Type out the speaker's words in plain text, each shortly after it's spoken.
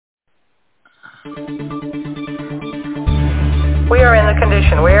We are in the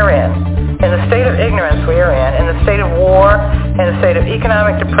condition we are in the state of ignorance we are in the state of war, in the state of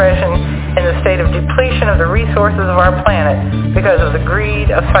economic depression, in the state of depletion of the resources of our planet because of the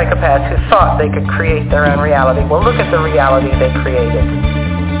greed of psychopaths who thought they could create their own reality. Well, look at the reality they created.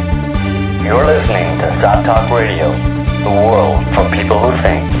 You're listening to Zot Talk Radio, the world for people who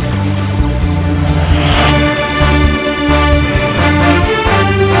think.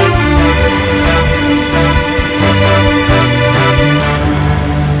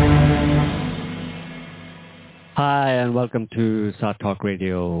 Hi, and welcome to Zot Talk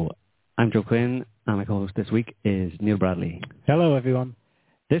Radio. I'm Joe Quinn, and my co-host this week is Neil Bradley. Hello, everyone.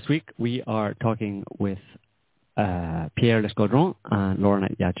 This week we are talking with Pierre Lescaudron and Laura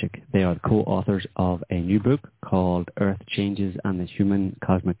Yachik. They are the co-authors of a new book called Earth Changes and the Human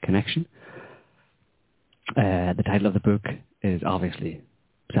Cosmic Connection. The title of the book is obviously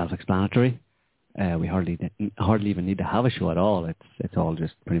self-explanatory. We hardly even need to have a show at all. It's all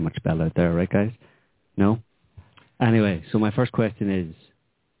just pretty much spelled out there, right, guys? No? Anyway, so my first question is,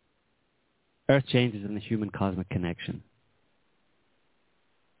 Earth Changes and the Human Cosmic Connection.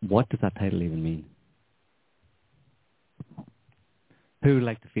 What does that title even mean? Who would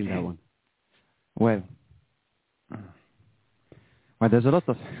like to feel that one? Well, there's a lot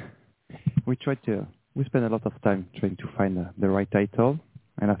of... We spend a lot of time trying to find the right title,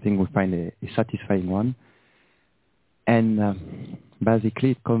 and I think we find a satisfying one. And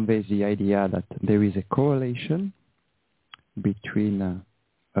basically it conveys the idea that there is a correlation between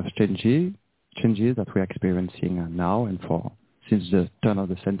Earth changes that we're experiencing now and since the turn of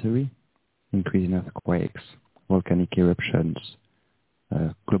the century, increasing earthquakes, volcanic eruptions,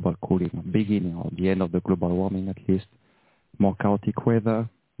 global cooling, beginning or the end of the global warming at least, more chaotic weather,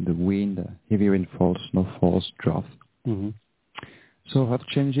 the wind, heavy rainfalls, snowfalls, drought. Mm-hmm. So Earth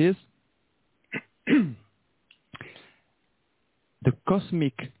changes. The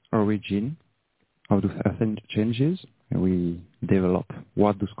cosmic origin of those Earth changes, we develop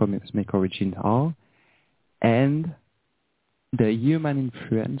what those cosmic origins are, and the human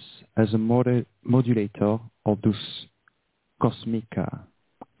influence as a modulator of those cosmic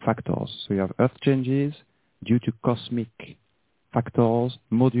factors. So you have Earth changes due to cosmic factors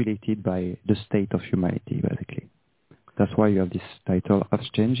modulated by the state of humanity, basically. That's why you have this title,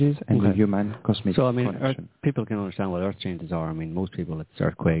 Earth Changes and the Human Cosmic Connection. People can understand what Earth changes are. I mean, most people, it's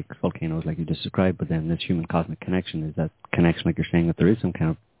earthquakes, volcanoes, like you just described, but then this human cosmic connection is that connection, like you're saying, that there is some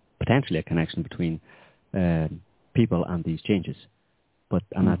kind of, potentially a connection between people and these changes.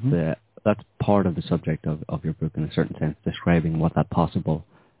 That's part of the subject of your book, in a certain sense, describing what that possible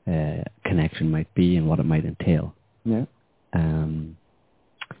connection might be and what it might entail. Yeah.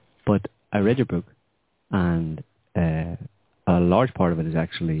 But I read your book, and a large part of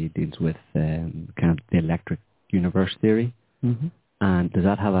it deals with kind of the electric universe theory. Mm-hmm. And does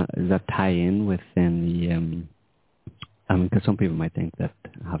that tie in within the? Because some people might think that,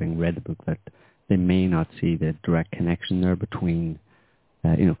 having read the book, that they may not see the direct connection there between,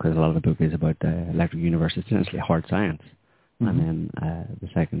 because a lot of the book is about the electric universe. It's essentially hard science, mm-hmm. And then the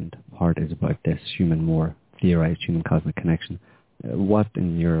second part is about this more theorized human cosmic connection. What,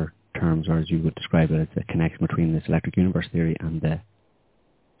 in your terms, or as you would describe it, as a connection between this electric universe theory and the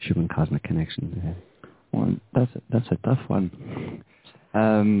human cosmic connection? Well, that's a tough one.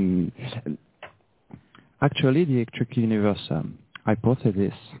 Actually, the electric universe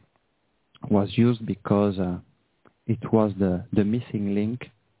hypothesis was used because it was the missing link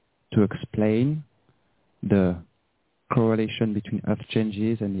to explain the correlation between Earth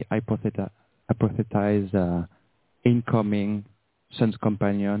changes and the hypothesized incoming Sun's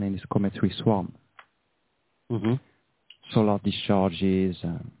companion and its cometary swarm. Mm-hmm. Solar discharges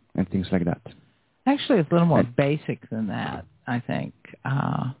and things like that. Actually, it's a little more basic than that, I think,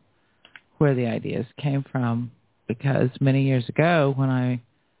 where the ideas came from, because many years ago when I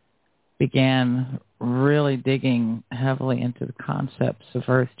began really digging heavily into the concepts of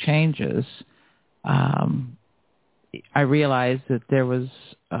Earth changes, I realized that there was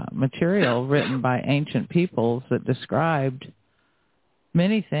material written by ancient peoples that described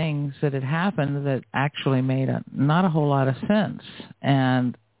many things that had happened that actually made not a whole lot of sense.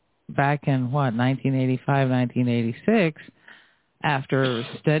 And back in, 1985, 1986, after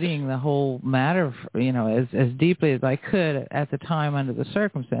studying the whole matter, as deeply as I could at the time under the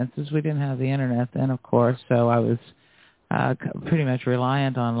circumstances, we didn't have the internet then, of course, so I was pretty much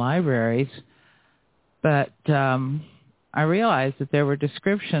reliant on libraries. But I realized that there were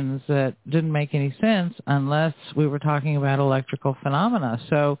descriptions that didn't make any sense unless we were talking about electrical phenomena.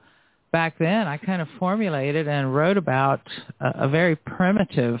 So back then I kind of formulated and wrote about a very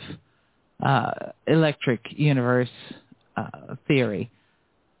primitive electric universe theory.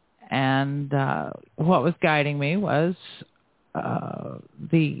 And what was guiding me was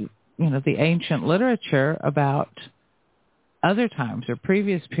the ancient literature about other times or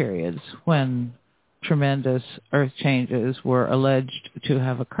previous periods when tremendous earth changes were alleged to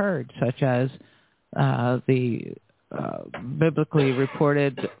have occurred, such as the biblically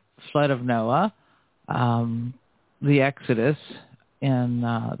reported flood of Noah, the Exodus in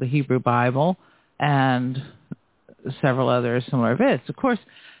the Hebrew Bible, and several other similar events. Of course,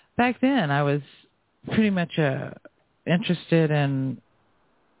 back then I was pretty much interested in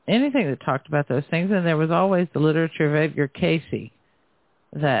anything that talked about those things, and there was always the literature of Edgar Cayce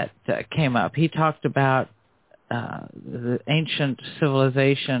that came up. He talked about the ancient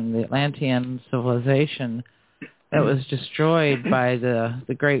civilization, the Atlantean civilization that was destroyed by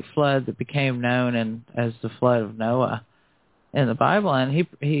the great flood that became known as the flood of Noah in the Bible. And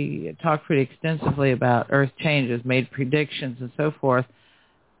he talked pretty extensively about earth changes, made predictions and so forth.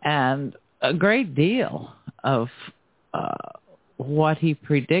 And a great deal of what he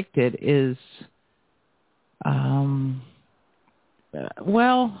predicted is,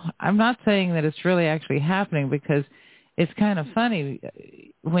 well, I'm not saying that it's really actually happening, because it's kind of funny.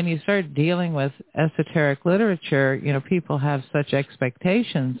 When you start dealing with esoteric literature, people have such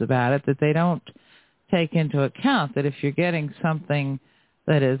expectations about it that they don't take into account that if you're getting something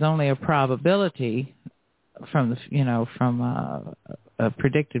that is only a probability from a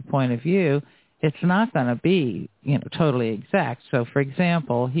predicted point of view, it's not going to be, totally exact. So, for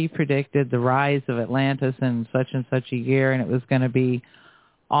example, he predicted the rise of Atlantis in such and such a year, and it was going to be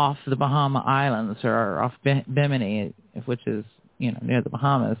off the Bahama Islands or off Bimini, which is, near the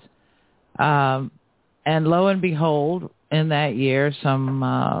Bahamas. And lo and behold, in that year,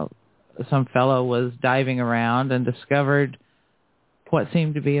 some fellow was diving around and discovered what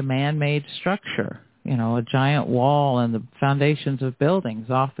seemed to be a man-made structure, a giant wall and the foundations of buildings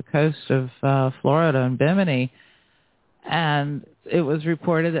off the coast of Florida and Bimini. And it was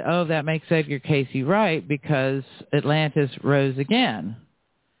reported that, that makes Edgar Cayce right, because Atlantis rose again.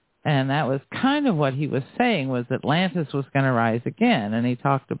 And that was kind of what he was saying, was Atlantis was going to rise again. And he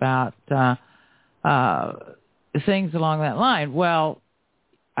talked about things along that line. Well,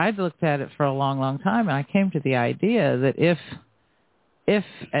 I'd looked at it for a long, long time, and I came to the idea that if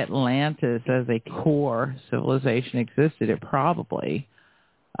Atlantis as a core civilization existed, it probably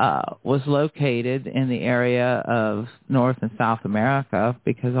was located in the area of North and South America,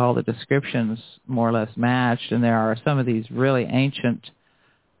 because all the descriptions more or less matched, and there are some of these really ancient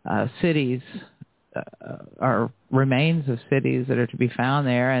cities or remains of cities that are to be found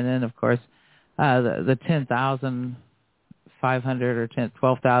there. And then, of course, the 10,500 or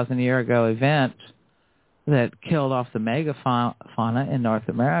 12,000 year ago event that killed off the megafauna in North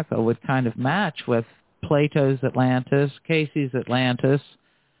America would kind of match with Plato's Atlantis, Cayce's Atlantis,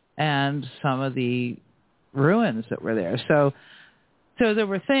 and some of the ruins that were there. So there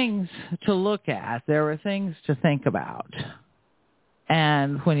were things to look at. There were things to think about.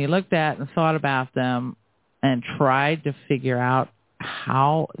 And when you looked at and thought about them and tried to figure out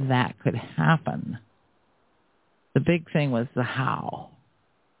how that could happen, the big thing was the how.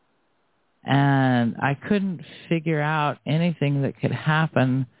 And I couldn't figure out anything that could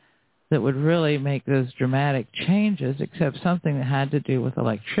happen that would really make those dramatic changes, except something that had to do with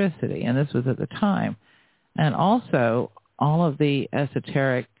electricity. And this was at the time. And also all of the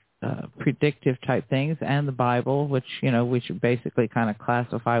esoteric predictive type things, and the Bible, which, we should basically kind of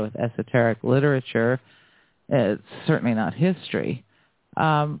classify with esoteric literature. It's certainly not history.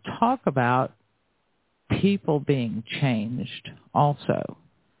 Talk about people being changed also.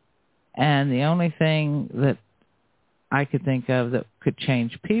 And the only thing that I could think of that could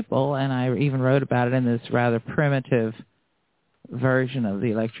change people, and I even wrote about it in this rather primitive version of the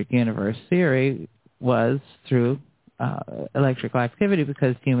electric universe theory, was through electrical activity,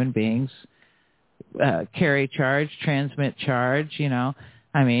 because human beings carry charge, transmit charge,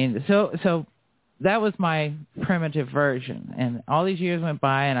 So that was my primitive version. And all these years went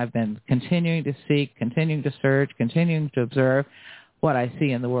by, and I've been continuing to seek, continuing to search, continuing to observe. What I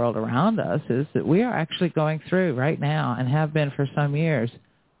see in the world around us is that we are actually going through right now, and have been for some years,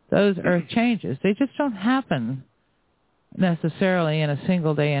 those earth changes. They just don't happen necessarily in a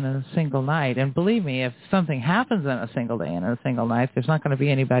single day and in a single night. And believe me, if something happens in a single day and in a single night, there's not going to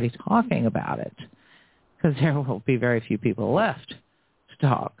be anybody talking about it, because there will be very few people left to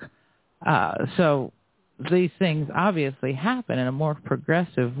talk. So these things obviously happen in a more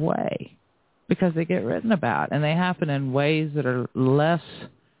progressive way, because they get written about, and they happen in ways that are less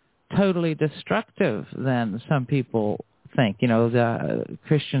totally destructive than some people think. The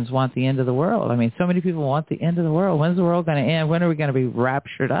Christians want the end of the world. I mean, so many people want the end of the world. When's the world going to end? When are we going to be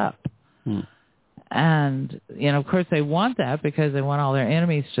raptured up? And, of course, they want that because they want all their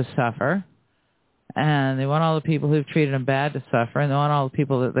enemies to suffer. And they want all the people who've treated them bad to suffer. And they want all the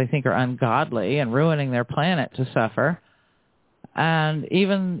people that they think are ungodly and ruining their planet to suffer. And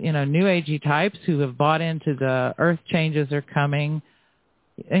even, New Agey types who have bought into the earth changes are coming,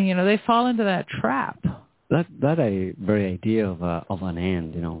 and, they fall into that trap. That a very idea of an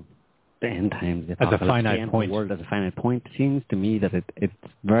end, the end times, the as a finite point. The world as a finite point, seems to me that it's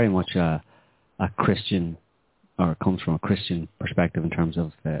very much a Christian, or comes from a Christian perspective in terms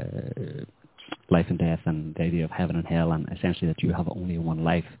of life and death and the idea of heaven and hell, and essentially that you have only one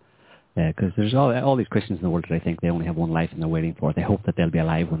life. Because there's all these Christians in the world that I think they only have one life and they're waiting for it. They hope that they'll be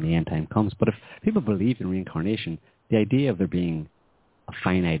alive when the end time comes. But if people believe in reincarnation, the idea of there being a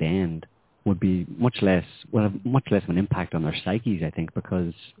finite end would be have much less of an impact on their psyches, I think,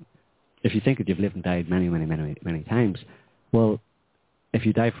 because if you think that you've lived and died many, many, many, many times, well, if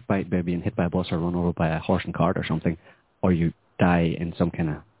you die by being hit by a bus or run over by a horse and cart or something, or you die in some kind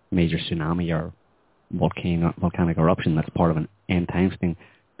of major tsunami or volcanic eruption that's part of an end times thing,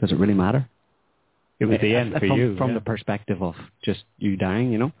 does it really matter? It was the end for you. From the perspective of just you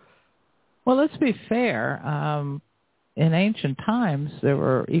dying, Well, let's be fair. In ancient times, there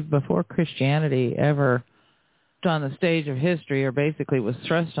were, even before Christianity ever on the stage of history, or basically was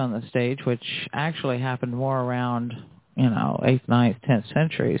thrust on the stage, which actually happened more around, 8th, 9th, 10th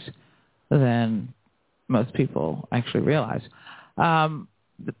centuries than most people actually realize.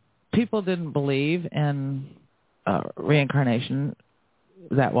 People didn't believe in reincarnation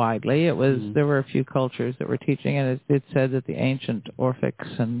that widely. It was there were a few cultures that were teaching it. It said that the ancient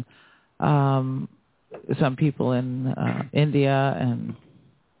Orphics and some people in India and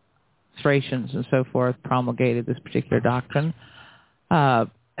Thracians and so forth promulgated this particular doctrine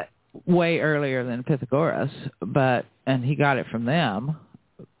way earlier than Pythagoras, and he got it from them.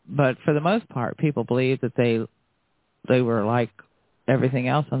 But for the most part, people believed that they were like everything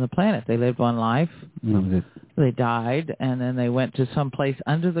else on the planet. They lived one life, they died, and then they went to some place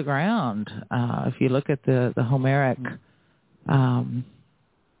under the ground. If you look at the Homeric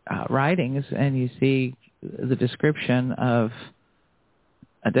writings and you see the description of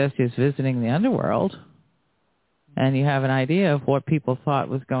Odysseus visiting the underworld, and you have an idea of what people thought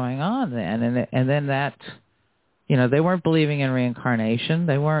was going on then. And then that, they weren't believing in reincarnation.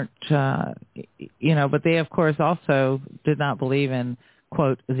 They weren't, but they, of course, also did not believe in,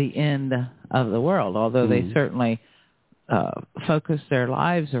 quote, the end of the world, although they certainly focused their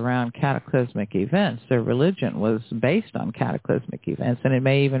lives around cataclysmic events. Their religion was based on cataclysmic events, and it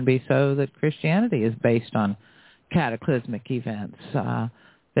may even be so that Christianity is based on cataclysmic events.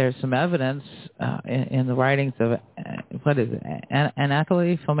 There's some evidence in the writings of,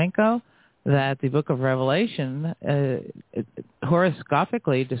 Anatoly Fomenko, that the book of Revelation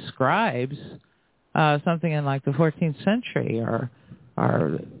horoscopically describes something in like the 14th century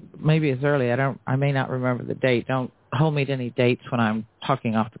or maybe as early. I may not remember the date. Don't hold me to any dates when I'm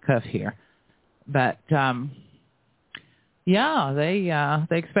talking off the cuff here. But they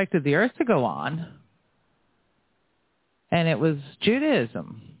expected the earth to go on. And it was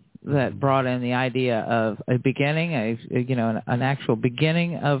Judaism that brought in the idea of a beginning, an actual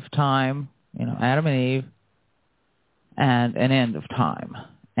beginning of time, Adam and Eve, and an end of time.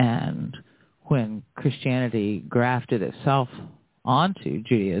 And when Christianity grafted itself onto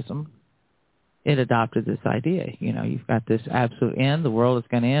Judaism, it adopted this idea. You've got this absolute end. The world is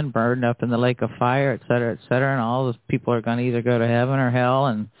going to end, burned up in the lake of fire, et cetera, and all those people are going to either go to heaven or hell,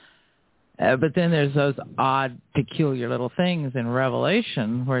 and but then there's those odd, peculiar little things in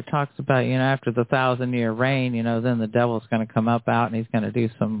Revelation where it talks about, after the 1,000-year reign, then the devil's going to come up out and he's going to do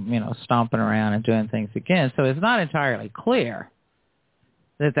some, stomping around and doing things again. So it's not entirely clear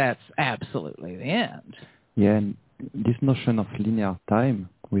that that's absolutely the end. Yeah, and this notion of linear time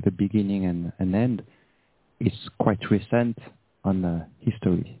with a beginning and an end is quite recent on a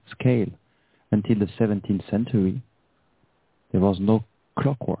history scale. Until the 17th century, there was no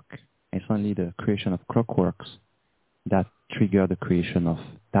clockwork. It's only the creation of clockworks that triggered the creation of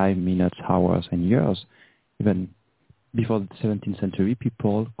time, minutes, hours, and years. Even before the 17th century,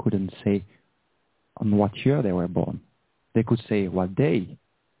 people couldn't say on what year they were born. They could say what day,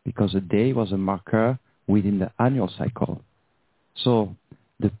 because a day was a marker within the annual cycle. So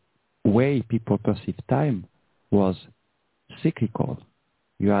the way people perceived time was cyclical.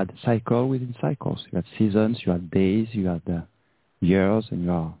 You had cycle within cycles. You had seasons, you had days, you had years, and you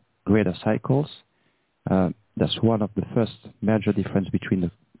had greater cycles. That's one of the first major difference between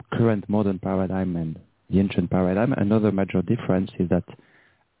the current modern paradigm and the ancient paradigm. Another major difference is that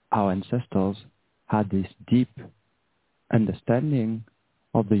our ancestors had this deep understanding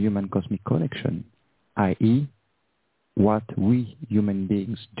of the human cosmic connection, i.e., what we human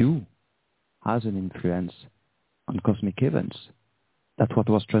beings do has an influence on cosmic events. That's what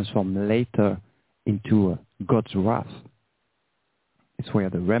was transformed later into God's wrath. It's where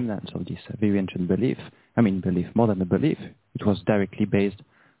the remnants of this very ancient belief more than a belief, it was directly based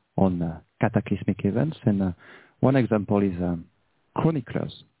on cataclysmic events. And one example is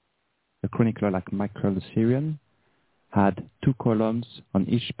chroniclers. A chronicler like Michael the Syrian had 2 columns on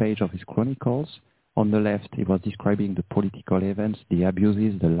each page of his chronicles. On the left, he was describing the political events, the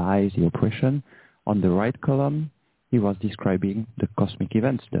abuses, the lies, the oppression. On the right column, he was describing the cosmic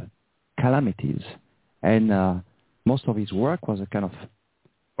events, the calamities. And most of his work was a kind of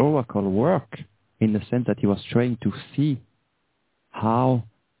oracle work in the sense that he was trying to see how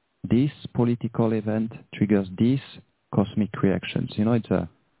this political event triggers these cosmic reactions. You know,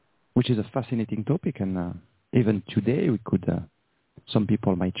 which is a fascinating topic, and even today we could, some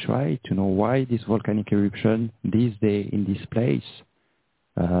people might try to know why this volcanic eruption this day in this place,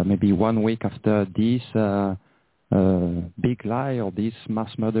 maybe 1 week after this big lie or this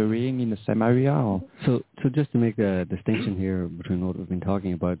mass murdering in the same area. So just to make a distinction here between what we've been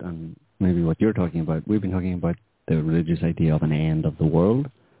talking about and maybe what you're talking about, we've been talking about the religious idea of an end of the world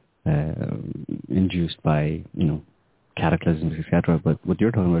induced by, cataclysms, etc. But what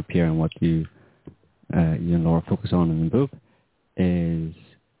you're talking about, Pierre, and what you and Laura focus on in the book is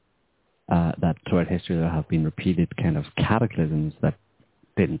that throughout history there have been repeated kind of cataclysms that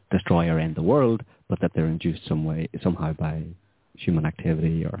didn't destroy or end the world, but that they're induced somehow by human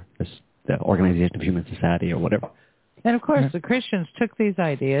activity or the organization of human society or whatever. And of course, the Christians took these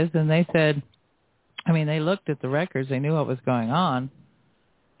ideas and they said, they looked at the records, they knew what was going on,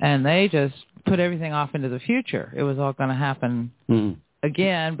 and they just put everything off into the future. It was all going to happen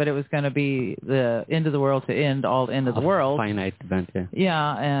again, but it was going to be the end of the world to end all end of the world. Finite event, yeah.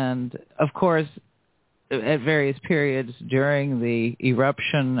 Yeah, and of course, at various periods during the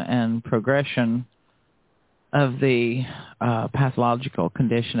eruption and progression of the pathological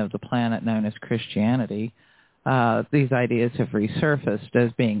condition of the planet known as Christianity, these ideas have resurfaced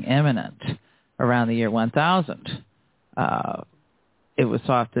as being imminent around the year 1000. It was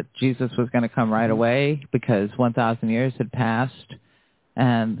thought that Jesus was going to come right away because 1,000 years had passed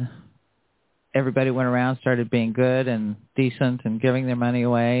and everybody went around, started being good and decent and giving their money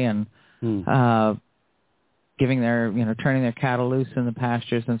away and giving their, turning their cattle loose in the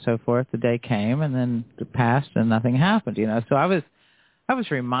pastures and so forth. The day came and then it passed and nothing happened, So I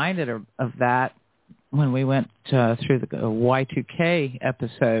was reminded of that when we went through the Y2K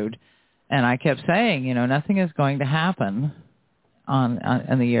episode, and I kept saying, nothing is going to happen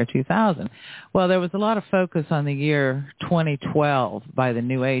in the year 2000. Well, there was a lot of focus on the year 2012 by the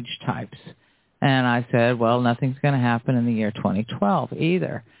New Age types. And I said, well, nothing's going to happen in the year 2012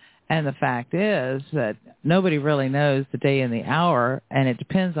 either. And the fact is that nobody really knows the day and the hour, and it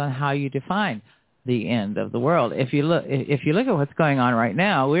depends on how you define the end of the world. If you look at what's going on right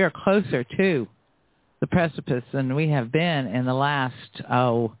now, we are closer to the precipice than we have been in the last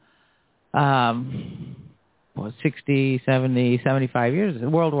 60, 70, 75 years.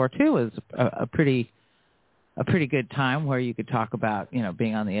 World War II was a pretty good time where you could talk about,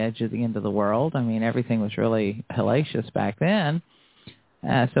 being on the edge of the end of the world. Everything was really hellacious back then.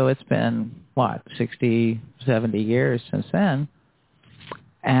 So it's been, 60, 70 years since then.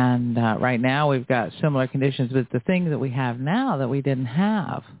 And right now we've got similar conditions, but the thing that we have now that we didn't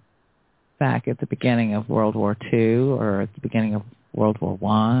have back at the beginning of World War II or at the beginning of World War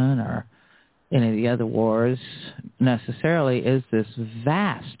I or any of the other wars necessarily is this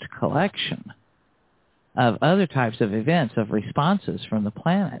vast collection of other types of events, of responses from the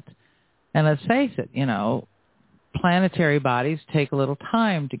planet. And let's face it, planetary bodies take a little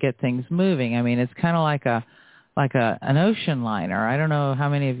time to get things moving. It's kind of like an ocean liner. I don't know how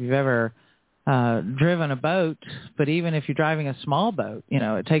many of you have ever driven a boat, but even if you're driving a small boat,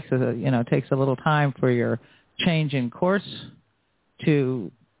 it takes a little time for your change in course to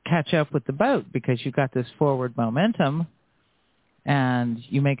catch up with the boat because you've got this forward momentum and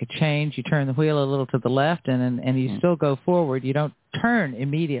you make a change, you turn the wheel a little to the left and you still go forward. You don't turn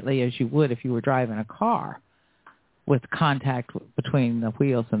immediately as you would if you were driving a car with contact between the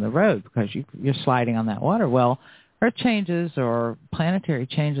wheels and the road because you're sliding on that water. Well, Earth changes or planetary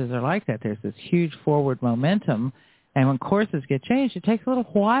changes are like that. There's this huge forward momentum, and when courses get changed, it takes a little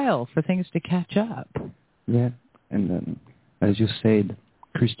while for things to catch up. Yeah, and then, as you said,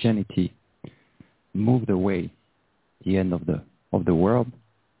 Christianity moved away the end of the world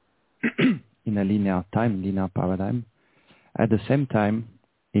in a linear time, linear paradigm. At the same time,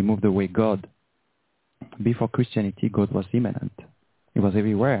 he moved away God. Before Christianity, God was immanent. He was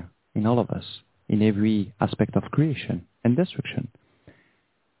everywhere, in all of us, in every aspect of creation and destruction.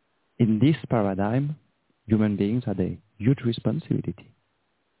 In this paradigm, human beings had a huge responsibility.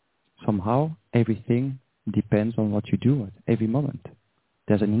 Somehow, everything depends on what you do at every moment.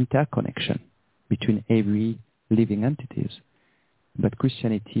 There's an interconnection between every living entities. But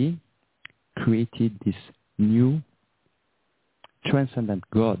Christianity created this new transcendent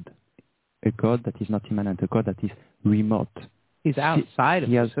God, a God that is not immanent, a God that is remote. He's outside of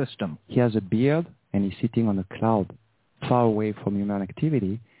the system. He has a beard and he's sitting on a cloud far away from human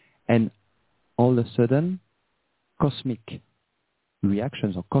activity, and all of a sudden cosmic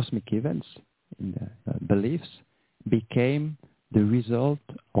reactions or cosmic events in the beliefs became the result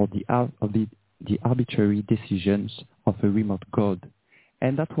of the arbitrary decisions of a remote God.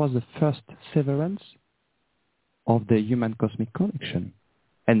 And that was the first severance of the human cosmic connection.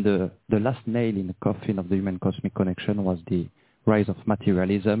 And the last nail in the coffin of the human cosmic connection was the rise of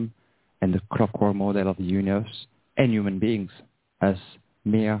materialism and the clockwork model of the universe and human beings as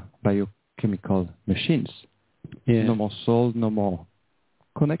mere biochemical machines. Yeah. No more soul, no more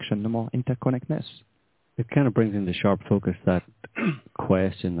connection, no more interconnectedness. It kind of brings into sharp focus that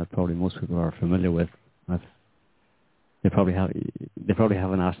question that probably most people are familiar with. They probably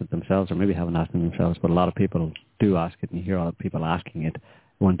haven't asked it themselves, or maybe haven't asked it themselves, but a lot of people do ask it, and you hear a lot of people asking it.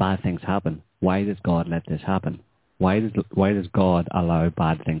 When bad things happen, why does God let this happen? Why does God allow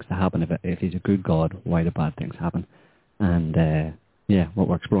bad things to happen? If he's a good God, why do bad things happen? And what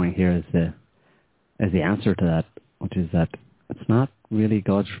we're exploring here is the answer to that, which is that it's not really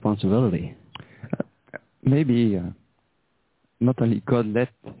God's responsibility. Maybe not only God let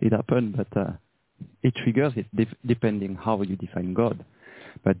it happen, but it triggers it depending how you define God.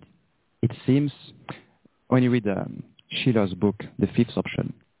 But it seems, when you read Schiller's book, The Fifth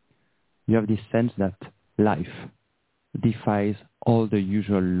Option, you have this sense that life defies all the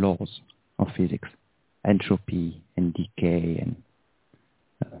usual laws of physics, entropy and decay and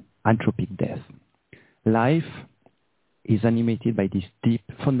anthropic death. Life is animated by this deep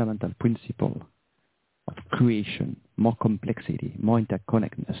fundamental principle of creation, more complexity, more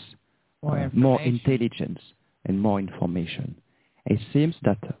interconnectedness, more intelligence, and more information. It seems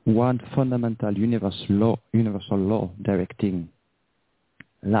that one fundamental universal law directing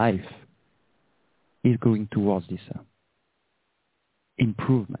life is going towards this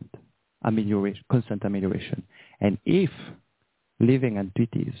improvement, constant amelioration. And if living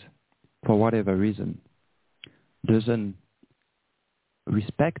entities, for whatever reason, doesn't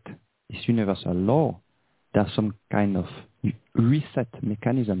respect this universal law, there's some kind of reset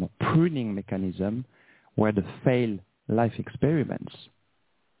mechanism or pruning mechanism where the failed life experiments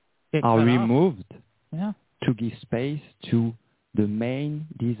are removed to give space to the main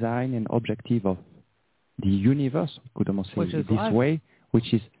design and objective of the universe, could almost say it this way,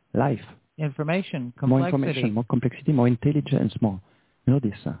 which is life. Information, complexity. More information, more complexity, more intelligence, more,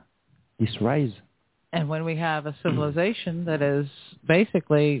 this rise. And when we have a civilization that is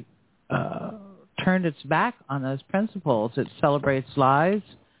basically turned its back on those principles, it celebrates lies,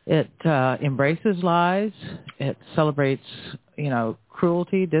 it embraces lies, it celebrates,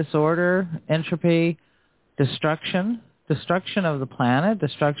 cruelty, disorder, entropy, destruction of the planet,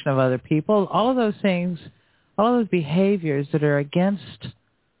 destruction of other people, all of those things, all of those behaviors that are against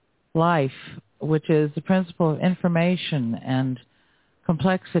life, which is the principle of information and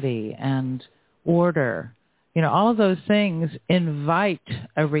complexity and order. All of those things invite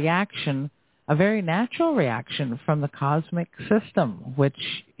a reaction, a very natural reaction from the cosmic system,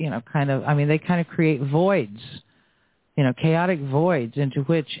 which, they kind of create voids, chaotic voids into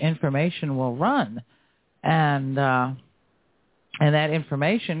which information will run. And that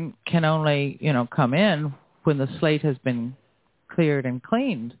information can only, come in when the slate has been cleared and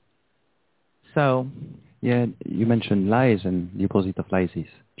cleaned. So. Yeah, you mentioned lies, and the opposite of lies is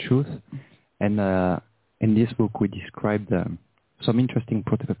truth. And in this book, we described some interesting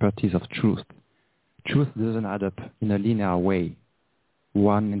properties of truth. Truth doesn't add up in a linear way.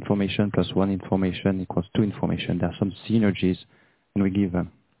 One information plus one information equals two information. There are some synergies, and we give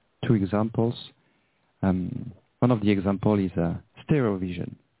two examples. One of the examples is stereo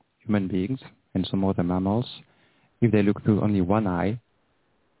vision. Human beings and some other mammals, if they look through only one eye,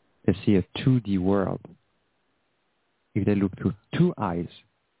 they see a 2D world. If they look through two eyes,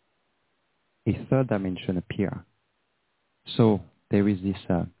 a third dimension appears. So there is this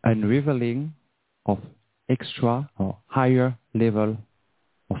unraveling of extra or higher level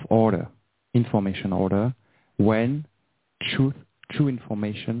of order, information order, when true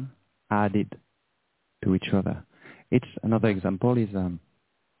information added to each other. It's another example is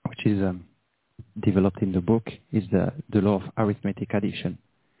which is developed in the book is the law of arithmetic addition.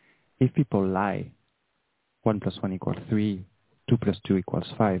 If people lie, 1 plus 1 equals 3, 2 plus 2 equals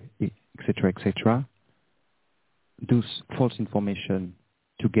 5, etc., those false information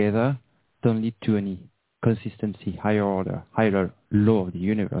together don't lead to any consistency, higher order, higher law of the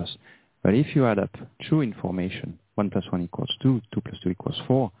universe. But if you add up true information, 1 plus 1 equals 2, 2 plus 2 equals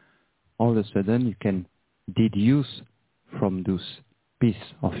 4, all of a sudden you can deduce from those piece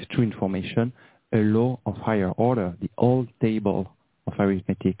of true information a law of higher order, the old table of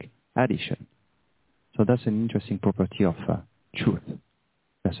arithmetic addition. So that's an interesting property of truth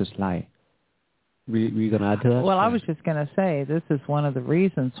versus lie. Were you going to add to that? Well, I was just going to say this is one of the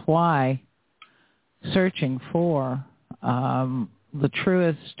reasons why searching for the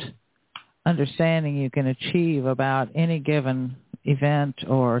truest understanding you can achieve about any given event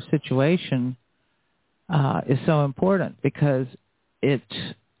or situation is so important, because it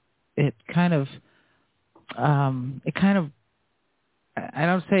kind of I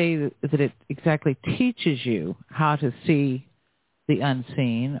don't say that it exactly teaches you how to see the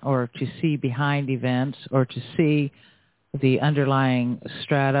unseen or to see behind events or to see the underlying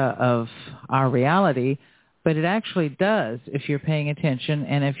strata of our reality, but it actually does if you're paying attention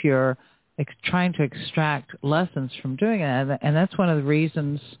and if you're trying to extract lessons from doing that. And that's one of the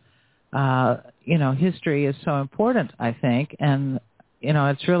reasons, history is so important, I think. And,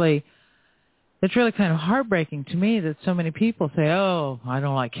 it's really kind of heartbreaking to me that so many people say, oh, I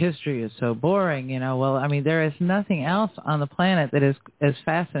don't like history, it's so boring. Well, I mean, there is nothing else on the planet that is as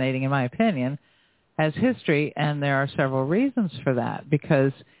fascinating, in my opinion, as history, and there are several reasons for that,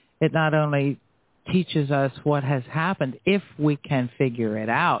 because it not only teaches us what has happened if we can figure it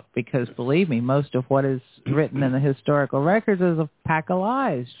out, because believe me, most of what is written in the historical records is a pack of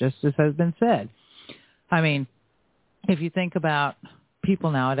lies, just as has been said. I mean, if you think about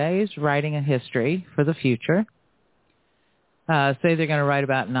people nowadays writing a history for the future, say they're going to write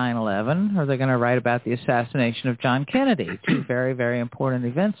about 9/11 or they're going to write about the assassination of John Kennedy, two very, very important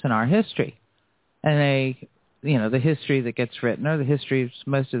events in our history. And the history that gets written, or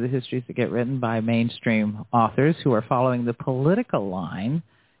most of the histories that get written by mainstream authors who are following the political line,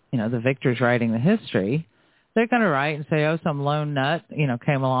 the victors writing the history, they're going to write and say, oh, some lone nut,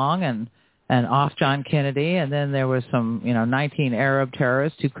 came along and off John Kennedy, and then there was some, 19 Arab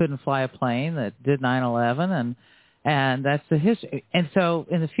terrorists who couldn't fly a plane that did 9/11, and that's the history. And so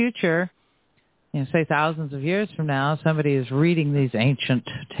in the future, say thousands of years from now, somebody is reading these ancient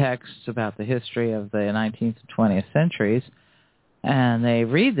texts about the history of the 19th and 20th centuries, and they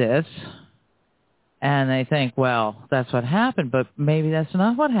read this, and they think, well, that's what happened, but maybe that's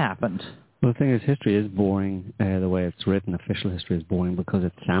not what happened. Well, the thing is, history is boring the way it's written. Official history is boring because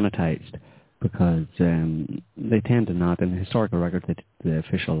it's sanitized, because they tend to not, in the historical records, the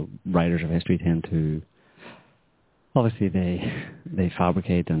official writers of history tend to, obviously they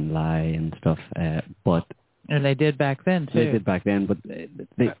fabricate and lie and stuff, but... And they did back then, too. They did back then, but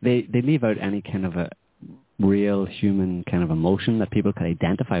they leave out any kind of a real human kind of emotion that people can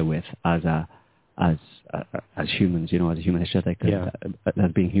identify with as humans, as a human history,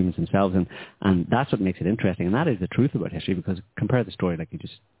 as being humans themselves, and that's what makes it interesting, and that is the truth about history, because compare the story, like you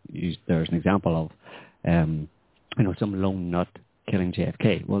just used, there's an example of, some lone nut killing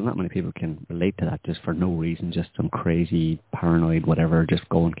JFK. Well, not many people can relate to that just for no reason, just some crazy, paranoid, whatever, just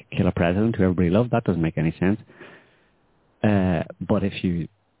go and kill a president who everybody loved. That doesn't make any sense. But if you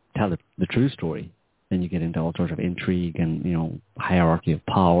tell the true story, then you get into all sorts of intrigue and, hierarchy of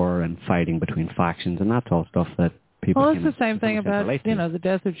power and fighting between factions, and that's all stuff that people Well, it's the same thing about, the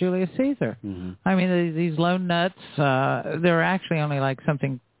death of Julius Caesar. Mm-hmm. I mean, these lone nuts, there were actually only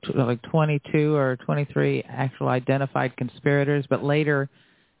something like 22 or 23 actual identified conspirators, but later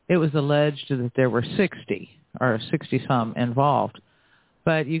it was alleged that there were 60 or 60-some involved.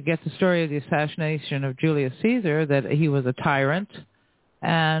 But you get the story of the assassination of Julius Caesar, that he was a tyrant,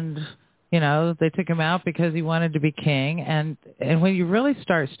 and they took him out because he wanted to be king. And when you really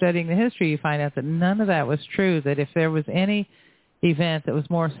start studying the history, you find out that none of that was true, that if there was any event that was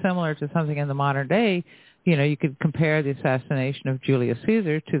more similar to something in the modern day, you could compare the assassination of Julius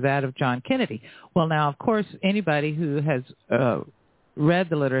Caesar to that of John Kennedy. Well, now, of course, anybody who has read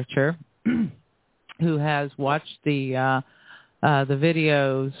the literature, who has watched the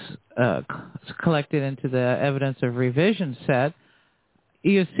videos collected into the evidence of revision set,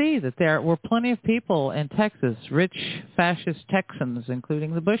 you see that there were plenty of people in Texas, rich fascist Texans,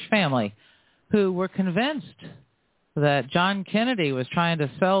 including the Bush family, who were convinced that John Kennedy was trying to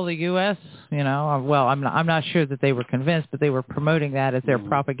sell the U.S., well, I'm not sure that they were convinced, but they were promoting that as their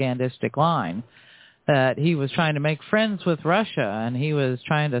propagandistic line, that he was trying to make friends with Russia, and he was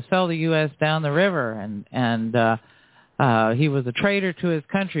trying to sell the U.S. down the river, and he was a traitor to his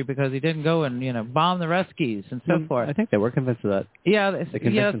country because he didn't go and, bomb the Ruskies and so forth. I think they were convinced of that. Yeah. They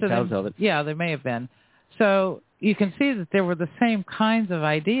convinced themselves of it. Yeah, they may have been. So you can see that there were the same kinds of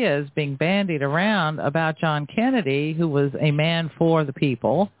ideas being bandied around about John Kennedy, who was a man for the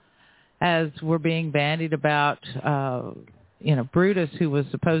people, as were being bandied about, Brutus, who was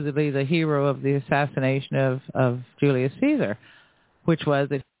supposedly the hero of the assassination of Julius Caesar, which was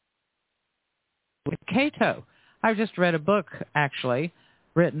with Cato. I've just read a book, actually,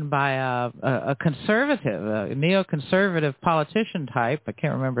 written by a conservative, a neoconservative politician type. I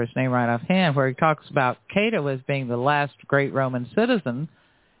can't remember his name right offhand, where he talks about Cato as being the last great Roman citizen,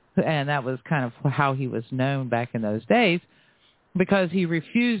 and that was kind of how he was known back in those days, because he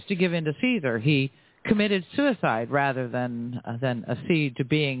refused to give in to Caesar. He committed suicide rather than accede to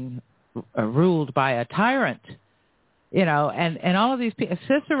being ruled by a tyrant. And all of these people,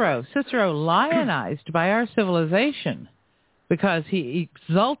 Cicero lionized by our civilization because he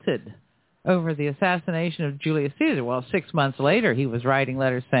exulted over the assassination of Julius Caesar. Well, 6 months later, he was writing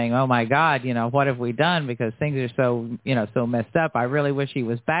letters saying, "Oh my God, what have we done? Because things are so messed up. I really wish he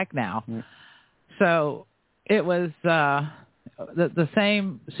was back now." Mm. So it was the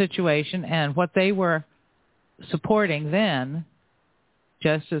same situation, and what they were supporting then,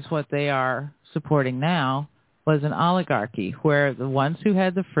 just as what they are supporting now, was an oligarchy where the ones who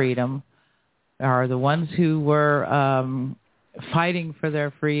had the freedom are the ones who were fighting for their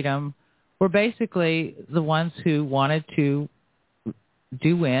freedom were basically the ones who wanted to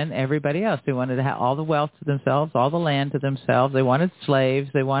do in everybody else. They wanted to have all the wealth to themselves, all the land to themselves. They wanted slaves.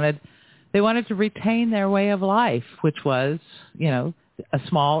 They wanted to retain their way of life, which was, a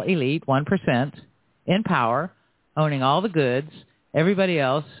small elite, 1% in power, owning all the goods, everybody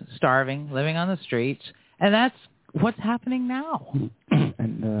else starving, living on the streets. And that's what's happening now.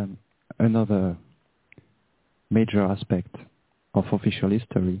 And another major aspect of official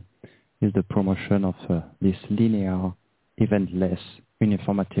history is the promotion of this linear, eventless,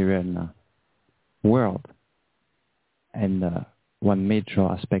 uniformitarian world. And one major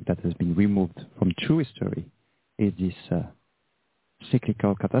aspect that has been removed from true history is these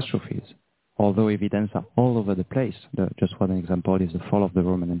cyclical catastrophes, although evidence are all over the place. Just one example is the fall of the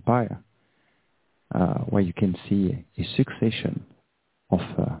Roman Empire, where you can see a succession of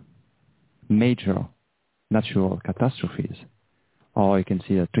major natural catastrophes. Or you can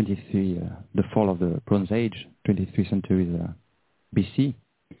see the fall of the Bronze Age, 23 centuries BC,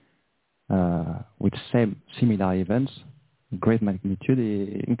 with similar events, great magnitude.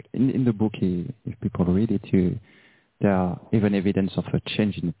 In the book, if people read it, there are even evidence of a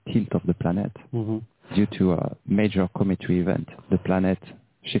change in the tilt of the planet due to a major cometary event. The planet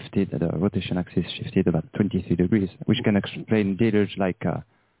shifted, the rotation axis shifted about 23 degrees, which can explain deluge-like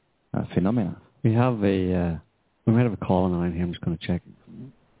phenomena. We might have a call on the line here. I'm just going to check.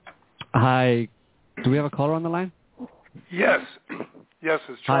 Hi. Do we have a caller on the line? Yes. Yes,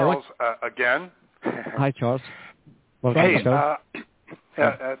 it's Charles again. Hi, Charles. Welcome to the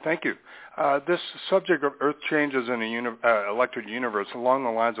show. Thank you. This subject of Earth changes in an electric universe, along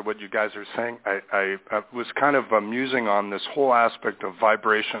the lines of what you guys are saying, I was kind of musing on this whole aspect of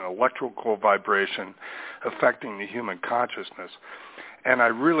vibration, electrical vibration, affecting the human consciousness. And I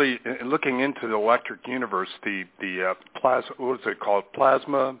really, looking into the electric universe, the plasma, what is it called,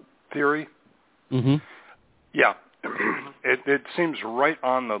 plasma theory? Mm-hmm. Yeah. It seems right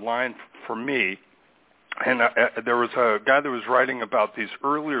on the line for me. And there was a guy that was writing about these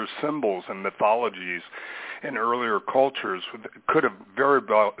earlier symbols and mythologies in earlier cultures could have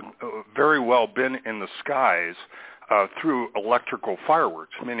very well been in the skies through electrical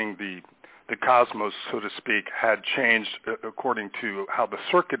fireworks, meaning the cosmos, so to speak, had changed according to how the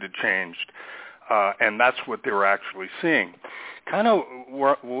circuit had changed, and that's what they were actually seeing. Kind of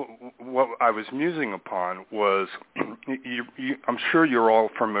what I was musing upon was, I'm sure you're all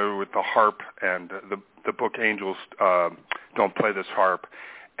familiar with the harp and the book Angels Don't Play This Harp,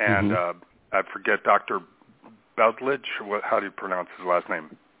 and I forget Dr. Beltledge. How do you pronounce his last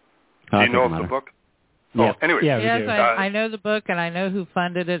name? Do you know of the book? Yeah. Anyway. Yes, I know the book, and I know who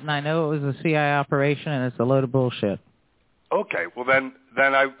funded it, and I know it was a CIA operation, and it's a load of bullshit. Okay, well then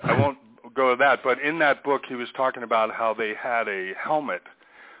I won't go to that. But in that book, he was talking about how they had a helmet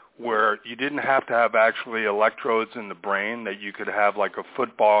where you didn't have to have actually electrodes in the brain, that you could have like a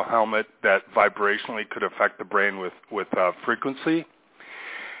football helmet that vibrationally could affect the brain with frequency.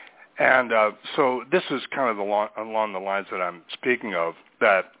 And so this is kind of along the lines that I'm speaking of,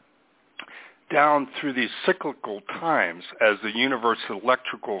 that down through these cyclical times, as the universe's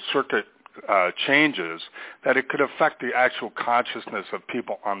electrical circuit changes, that it could affect the actual consciousness of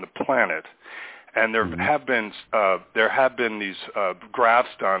people on the planet. And there have been these graphs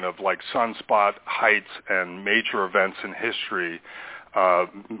done of like sunspot heights and major events in history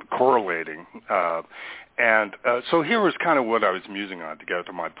correlating. So here was kind of what I was musing on to get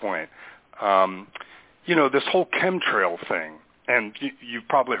to my point. This whole chemtrail thing, and you've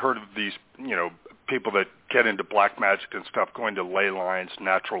probably heard of these, people that get into black magic and stuff, going to ley lines,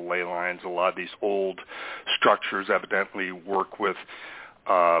 natural ley lines. A lot of these old structures evidently work with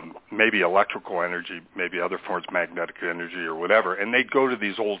maybe electrical energy, maybe other forms of magnetic energy or whatever. And they'd go to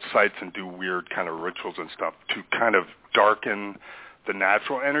these old sites and do weird kind of rituals and stuff to kind of darken the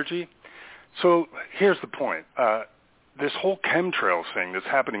natural energy. So here's the point. This whole chemtrails thing that's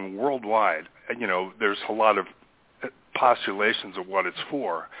happening worldwide, there's a lot of postulations of what it's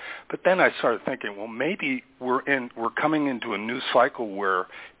for. But then I started thinking, well, maybe we're coming into a new cycle where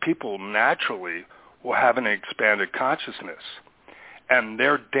people naturally will have an expanded consciousness. And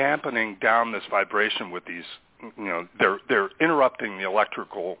they're dampening down this vibration with these, they're interrupting the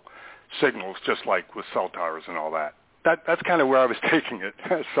electrical signals, just like with cell towers and all that. That's kind of where I was taking it.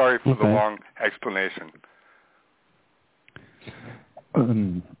 Sorry for the long explanation.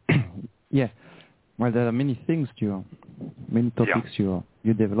 Yeah. Well, there are many things many topics you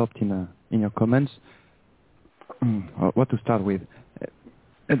developed in your comments. What to start with?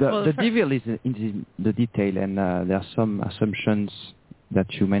 The devil is in the detail, and there are some assumptions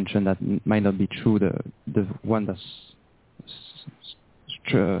that you mentioned that might not be true. The one that's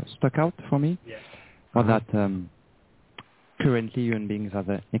stuck out for me, or that currently human beings have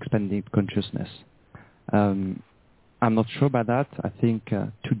an expanded consciousness. I'm not sure about that. I think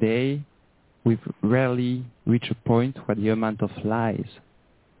today we've rarely reached a point where the amount of lies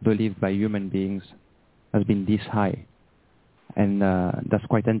believed by human beings has been this high. And that's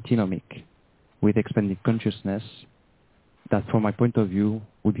quite antinomic with expanded consciousness that, from my point of view,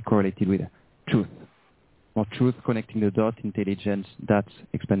 would be correlated with truth. Or truth, connecting the dot, intelligence, that's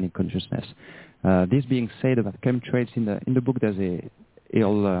expanding consciousness. This being said about chemtrails, in the book there's a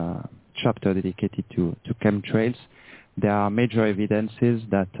whole chapter dedicated to chemtrails. There are major evidences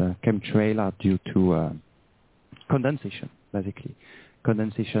that chemtrails are due to condensation, basically.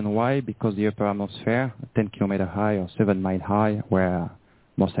 Condensation, why? Because the upper atmosphere, 10 kilometer high or 7 mile high, where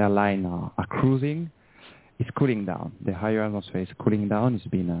most airlines are cruising, is cooling down. The higher atmosphere is cooling down. It's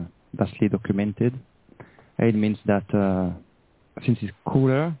been vastly documented. It means that since it's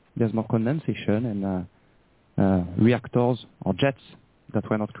cooler, there's more condensation, and reactors or jets that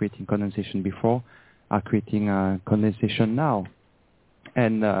were not creating condensation before are creating condensation now.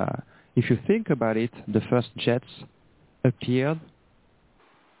 And if you think about it, the first jets appeared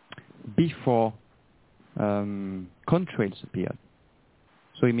before contrails appeared.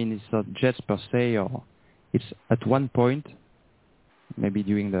 So I mean, it's not jets per se, or it's at one point, maybe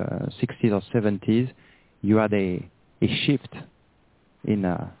during the 60s or 70s, you had a shift in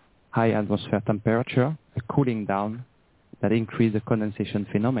high atmosphere temperature, a cooling down that increased the condensation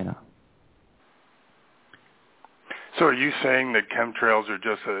phenomena. So are you saying that chemtrails are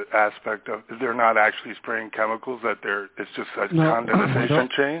just an aspect of, they're not actually spraying chemicals, that it's just a condensation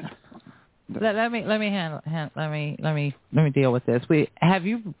change? Let me deal with this. Do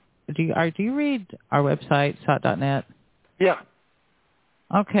you read our website, sot.net? Yeah.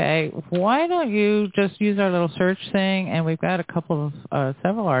 Okay. Why don't you just use our little search thing, and we've got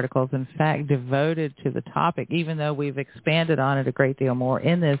several articles, in fact, devoted to the topic, even though we've expanded on it a great deal more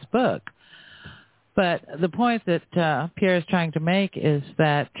in this book. But the point that Pierre is trying to make is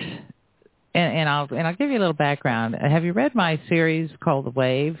that, and I'll give you a little background. Have you read my series called The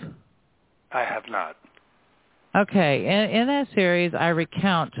Wave? I have not. Okay. In that series, I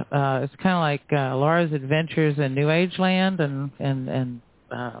recount, it's kind of like Laura's adventures in New Age land and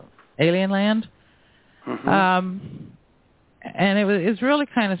alien land. Mm-hmm. And it's really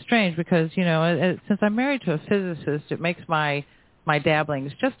kind of strange because, since I'm married to a physicist, it makes my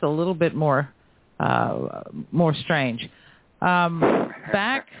dabblings just a little bit more strange.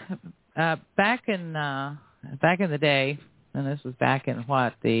 Back in the day, and this was back in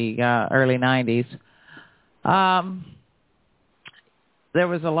the early 90s, there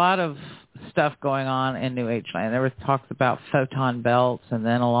was a lot of stuff going on in New Age land. There was talks about photon belts, and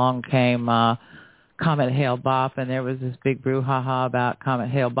then along came Comet Hale-Bopp, and there was this big brouhaha about Comet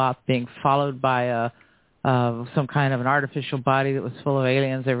Hale-Bopp being followed by some kind of an artificial body that was full of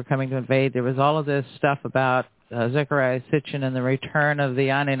aliens. They were coming to invade. There was all of this stuff about Zecharia Sitchin and the Return of the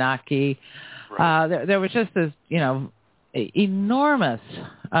Anunnaki. Right. There was just this, enormous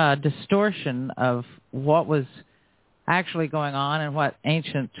distortion of what was actually going on and what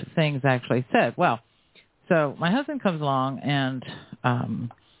ancient things actually said. Well, so my husband comes along, and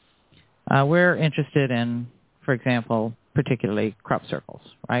we're interested in, for example, particularly crop circles,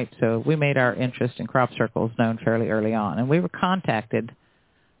 right? So we made our interest in crop circles known fairly early on, and we were contacted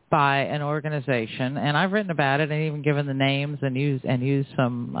by an organization, and I've written about it and even given the names and used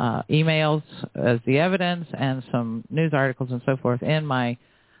some emails as the evidence and some news articles and so forth in my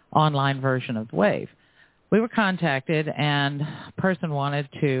online version of the Wave. We were contacted, and a person wanted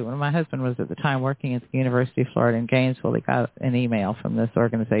to, and my husband was at the time working at the University of Florida in Gainesville. He got an email from this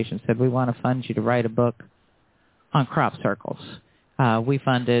organization, said, we want to fund you to write a book on crop circles. We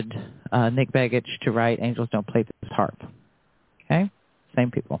funded Nick Begich to write Angels Don't Play This Harp. Okay?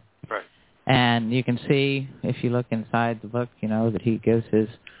 Same people. Right. And you can see, if you look inside the book, that he gives his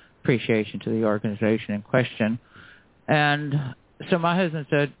appreciation to the organization in question. And so my husband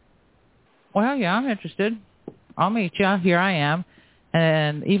said, well, yeah, I'm interested. I'll meet you. Here I am.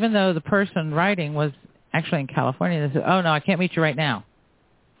 And even though the person writing was actually in California, they said, oh, no, I can't meet you right now.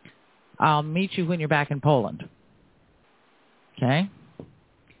 I'll meet you when you're back in Poland. Okay?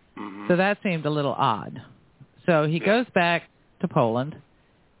 Mm-hmm. So that seemed a little odd. So he goes back to Poland,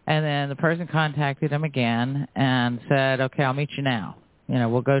 and then the person contacted him again and said, okay, I'll meet you now.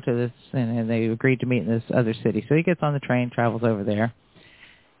 We'll go to this, and they agreed to meet in this other city. So he gets on the train, travels over there.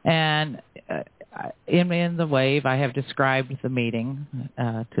 And in the Wave, I have described the meeting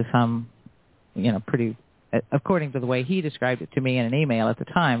to some, pretty, according to the way he described it to me in an email at the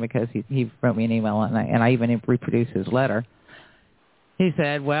time, because he wrote me an email, and I even reproduced his letter. He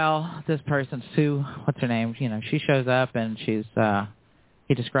said, well, this person, Sue, what's her name? She shows up, and he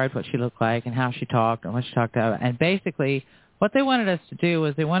described what she looked like and how she talked and what she talked about. And basically, what they wanted us to do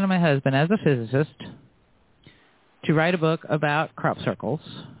was they wanted my husband, as a physicist, to write a book about crop circles,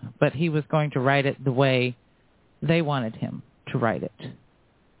 but he was going to write it the way they wanted him to write it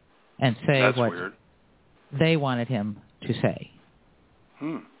and say That's what weird. they wanted him to say.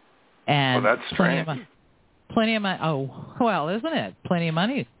 And well, that's strange. Plenty of money. Oh, well, isn't it? Plenty of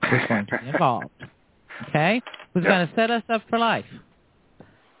money was going to be involved. Okay? It was going to set us up for life.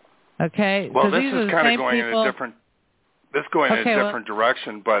 Okay? Well, so this these is are the kind same of going people. in a different... This going in a different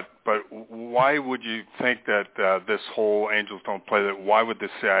direction, but why would you think that this whole Angels Don't Play that? Why would the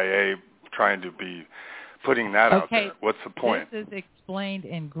CIA trying to be putting that out there? What's the point? This is explained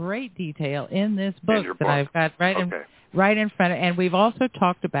in great detail in this book that I've got right in front of, and we've also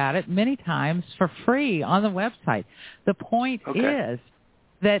talked about it many times for free on the website. The point is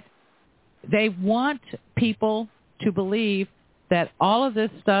that they want people to believe that all of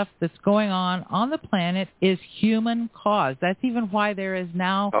this stuff that's going on the planet is human caused. That's even why there is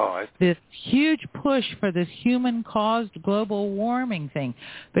now this huge push for this human-caused global warming thing.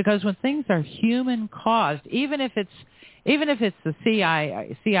 Because when things are human-caused, even if it's the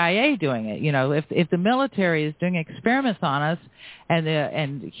CIA doing it, if the military is doing experiments on us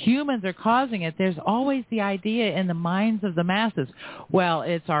and humans are causing it, there's always the idea in the minds of the masses. Well,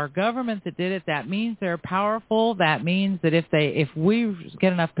 it's our government that did it. That means they're powerful. That means that if we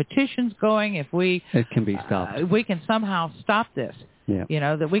get enough petitions going, it can be stopped. We can somehow stop this.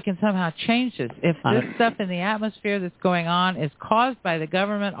 Yeah. That we can somehow change this. If this stuff in the atmosphere that's going on is caused by the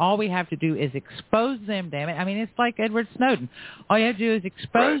government, all we have to do is expose them, damn it. I mean, it's like Edward Snowden. All you have to do is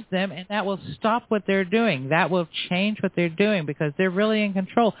expose them, and that will stop what they're doing. That will change what they're doing because they're really in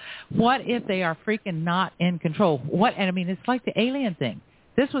control. What if they are freaking not in control? And I mean, it's like the alien thing.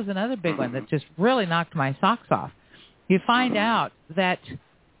 This was another big one that just really knocked my socks off. You find out that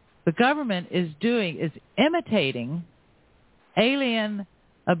the government is imitating alien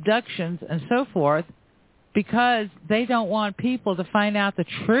abductions and so forth because they don't want people to find out the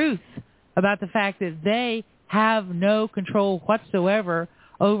truth about the fact that they have no control whatsoever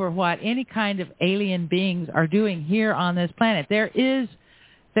over what any kind of alien beings are doing here on this planet. There is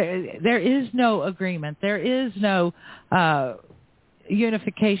no agreement. There is no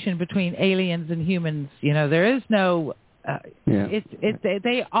unification between aliens and humans. There is no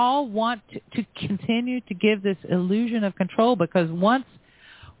they all want to continue to give this illusion of control because once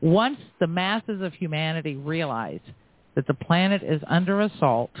the masses of humanity realize that the planet is under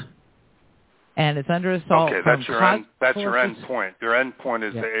assault, and it's under assault. Okay, that's your end point. Your end point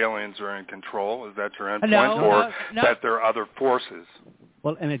is the aliens are in control. Is that your end point, or that there are other forces?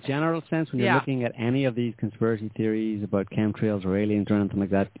 Well, in a general sense, when you're looking at any of these conspiracy theories about chemtrails or aliens or anything like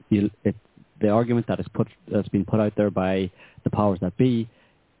that, the argument that's been put out there by the powers that be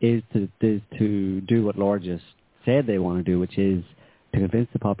is to do what Lord just said they want to do, which is to convince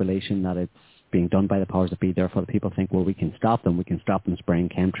the population that it's being done by the powers that be. Therefore, the people think, well, we can stop them. We can stop them spraying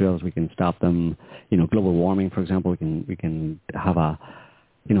chemtrails. We can stop them, global warming, for example. We can have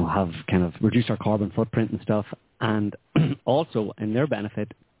have kind of reduce our carbon footprint and stuff. And also, in their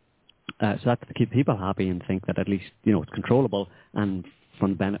benefit, so that's to keep people happy and think that at least, it's controllable. And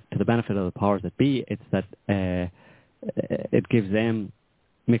to the benefit of the powers that be, it's that it gives them,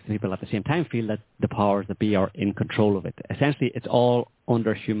 makes the people at the same time feel that the powers that be are in control of it. Essentially, it's all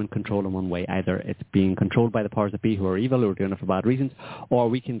under human control in one way. Either it's being controlled by the powers that be who are evil, who are doing it for bad reasons, or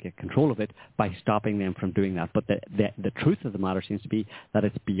we can get control of it by stopping them from doing that. But the truth of the matter seems to be that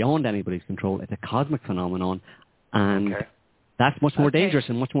it's beyond anybody's control. It's a cosmic phenomenon, and that's much more dangerous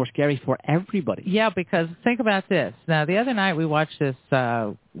and much more scary for everybody. Yeah, because think about this. Now, the other night we watched this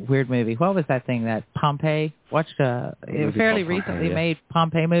weird movie. What was that thing that Pompeii? Watched a fairly recently made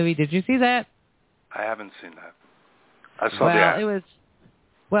Pompeii movie. Did you see that? I haven't seen that. I saw that. It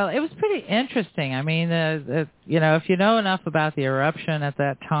was pretty interesting. I mean, if you know enough about the eruption at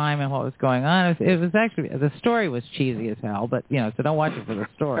that time and what was going on, it was actually, the story was cheesy as hell, but, so don't watch it for the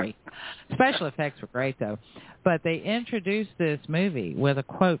story. Special effects were great, though. But they introduced this movie with a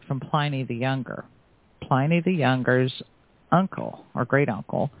quote from Pliny the Younger. Pliny the Younger's uncle, or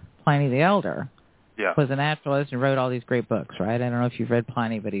great-uncle, Pliny the Elder, was a naturalist and wrote all these great books, right? I don't know if you've read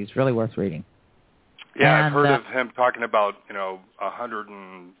Pliny, but he's really worth reading. Yeah, I've heard of him talking about,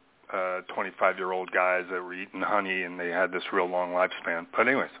 125-year-old guys that were eating honey and they had this real long lifespan. But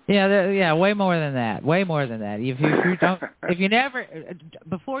anyways. Yeah, way more than that. Way more than that. If you never,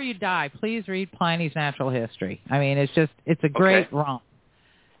 before you die, please read Pliny's Natural History. I mean, it's a great romp.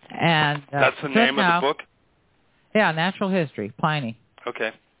 And that's the name of the book? Yeah, Natural History, Pliny.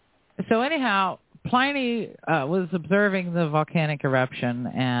 Okay. So anyhow, Pliny was observing the volcanic eruption,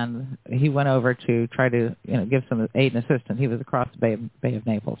 and he went over to try to, give some aid and assistance. He was across the Bay of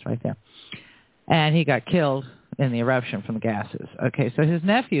Naples, right there, and he got killed in the eruption from the gases. Okay, so his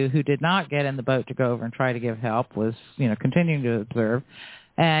nephew, who did not get in the boat to go over and try to give help, was, continuing to observe,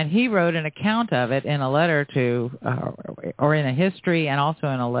 and he wrote an account of it in a letter to, or in a history, and also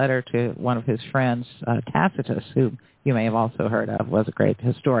in a letter to one of his friends, Tacitus, who you may have also heard of, was a great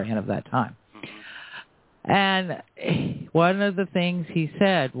historian of that time. And one of the things he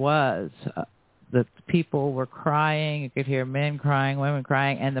said was that people were crying. You could hear men crying, women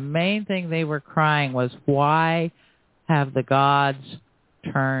crying. And the main thing they were crying was, why have the gods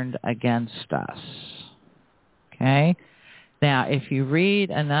turned against us? Okay? Now, if you read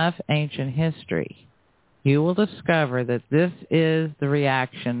enough ancient history, you will discover that this is the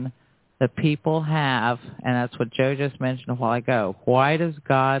reaction that people have, and that's what Joe just mentioned a while ago. Why does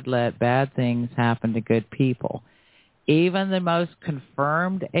God let bad things happen to good people? Even the most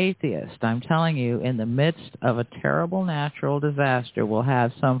confirmed atheist, I'm telling you, in the midst of a terrible natural disaster will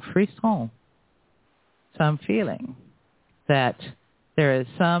have some frisson, some feeling that there is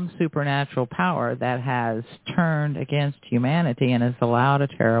some supernatural power that has turned against humanity and has allowed a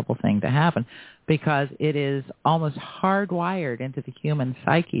terrible thing to happen, because it is almost hardwired into the human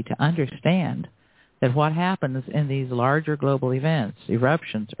psyche to understand that what happens in these larger global events,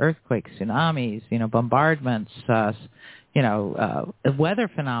 eruptions, earthquakes, tsunamis, bombardments, weather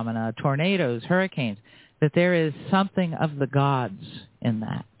phenomena, tornadoes, hurricanes, that there is something of the gods in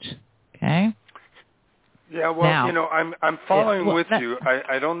that. Okay? Yeah, well, now, I'm following with you.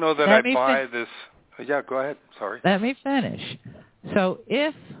 I don't know that I buy this. Yeah, go ahead. Sorry. Let me finish. So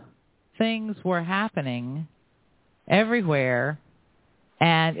if things were happening everywhere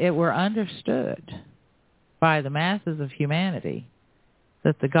and it were understood by the masses of humanity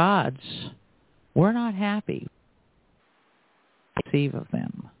that the gods were not happy to receive of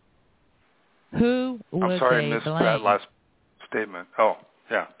them, who would they blame? I'm sorry, I missed that last statement. Oh,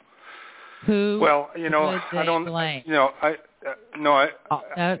 yeah. Who? Well, I don't. Blame? Are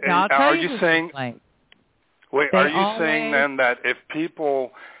you saying? Wait, are you saying then that if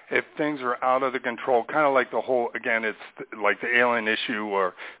things are out of the control, kind of like the whole, again, it's like the alien issue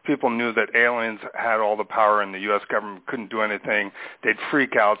where people knew that aliens had all the power and the U.S. government couldn't do anything, they'd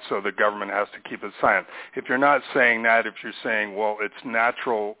freak out, so the government has to keep it silent. If you're not saying that, if you're saying, well, it's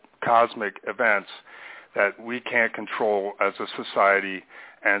natural cosmic events that we can't control as a society,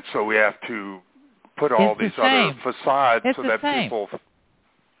 and so we have to put all these other facades so that people...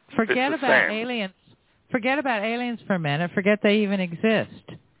 Forget about aliens. Forget about aliens for a minute. Forget they even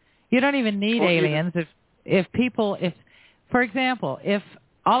exist. You don't even need aliens if, for example, if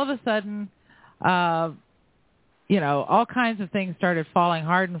all of a sudden, all kinds of things started falling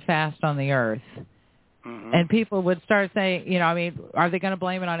hard and fast on the earth, Mm-hmm. And people would start saying, you know, I mean, are they going to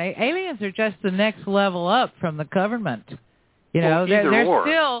blame it on aliens or just the next level up from the government? You know, well, there's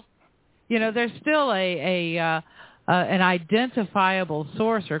still, you know, there's still an identifiable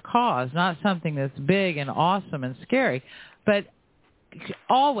source or cause, not something that's big and awesome and scary. But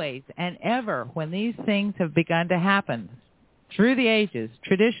always and ever, when these things have begun to happen through the ages,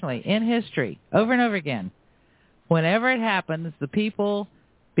 traditionally in history, over and over again, whenever it happens, the people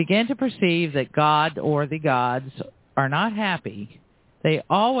begin to perceive that God or the gods are not happy. They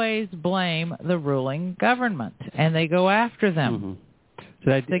always blame the ruling government, and they go after them. Mm-hmm.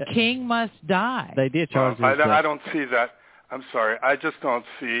 So the king must die. The idea, Charles, I don't see that. I'm sorry. I just don't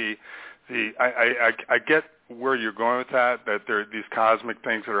see I get where you're going with that there are these cosmic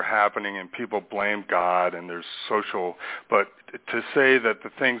things that are happening and people blame God and there's social, but to say that the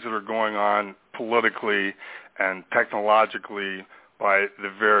things that are going on politically and technologically by the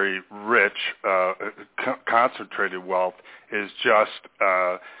very rich, concentrated wealth is just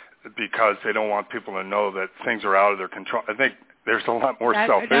because they don't want people to know that things are out of their control. I think there's a lot more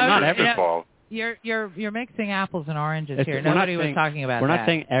self-interest involved. You're mixing apples and oranges here. Nobody was talking about that. We're not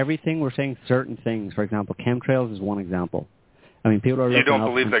saying everything. We're saying certain things. For example, chemtrails is one example. I mean, people are looking. You don't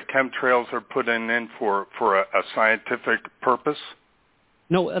believe that chemtrails are put in for a scientific purpose?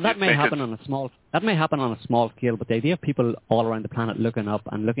 No, that may happen on a small. That may happen on a small scale, but the idea of people all around the planet looking up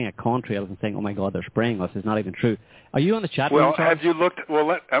and looking at contrails and saying, "Oh my God, they're spraying us," is not even true. Are you on the chat room? Well, have you looked?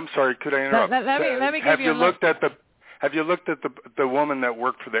 Well, I'm sorry. Could I interrupt? Let me give you a look. Have you looked at the woman that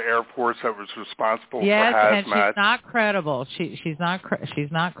worked for the Air Force that was responsible for hazmat? Yes, and she's not credible. She's not credible.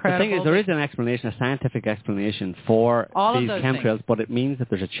 The thing is, there is an explanation, a scientific explanation for these chemtrails, things. But it means that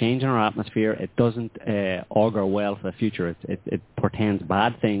there's a change in our atmosphere. It doesn't augur well for the future. It portends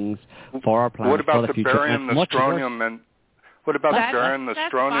bad things for our planet. What about for the future. Barium, the strontium, and what about the barium, the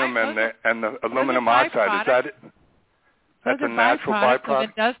strontium, and the aluminum oxide? Is that it? That's a natural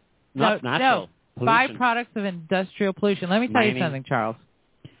byproduct? Not natural. No. Byproducts of industrial pollution. Let me tell you something, Charles.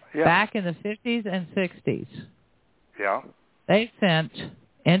 Yeah. Back in the 50s and 60s, they sent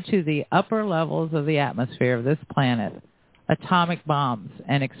into the upper levels of the atmosphere of this planet atomic bombs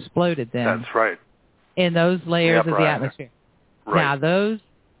and exploded them. That's right. In those layers of the atmosphere. Right. Now,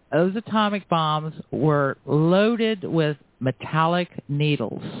 those atomic bombs were loaded with metallic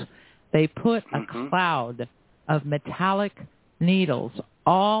needles. They put a cloud of metallic needles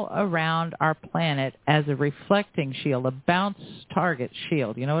all around our planet as a reflecting shield, a bounce target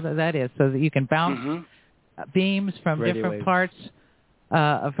shield. You know what that is? So that you can bounce beams from different parts,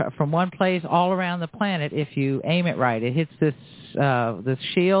 from one place all around the planet if you aim it right. It hits this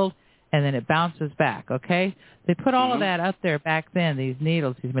shield, and then it bounces back, okay? They put all of that up there back then, these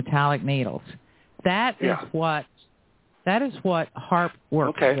needles, these metallic needles. That is what HAARP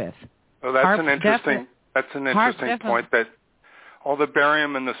works with. Well, that's an interesting point that all the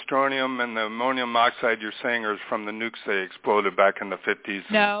barium and the strontium and the ammonium oxide you're saying are from the nukes they exploded back in the 50s.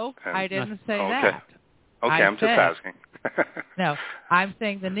 No, I didn't say that. Okay, I'm just asking. No, I'm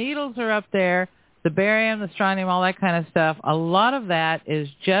saying the needles are up there, the barium, the strontium, all that kind of stuff. A lot of that is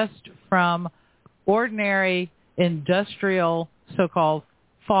just from ordinary industrial so-called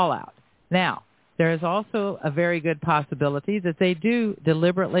fallout. Now, there is also a very good possibility that they do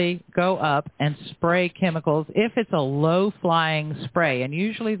deliberately go up and spray chemicals if it's a low-flying spray, and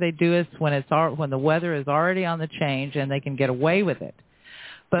usually they do it when the weather is already on the change and they can get away with it.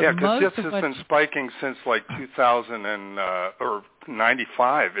 But because this has been spiking since like 2000 or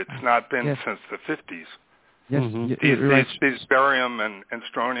 95. It's not been since the 50s. Yes, these barium and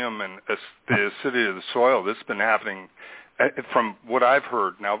strontium and the acidity of the soil. This has been happening. From what I've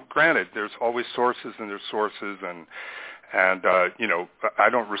heard, now granted, there's always sources and there's sources, and I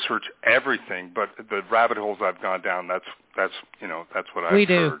don't research everything, but the rabbit holes I've gone down, that's what I've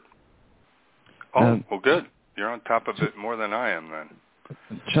heard. Oh, well, good. You're on top of it more than I am, then.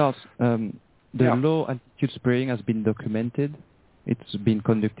 Charles, the low altitude spraying has been documented. It's been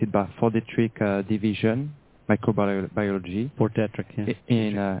conducted by Fort Detrick Division, Microbiology, Fort Detrick,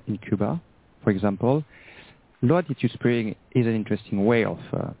 in Cuba, for example. Low altitude spraying is an interesting way of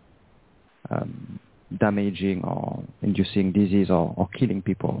damaging or inducing disease or killing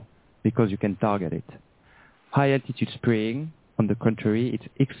people because you can target it. High altitude spraying, on the contrary, it's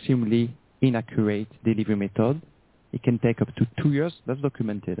extremely inaccurate delivery method. It can take up to 2 years. That's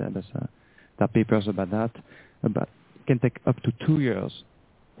documented. There are papers about that. But it can take up to 2 years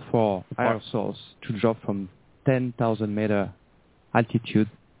for aerosols to drop from 10,000 meter altitude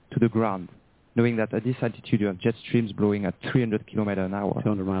to the ground, knowing that at this altitude you have jet streams blowing at 300 kilometers an hour.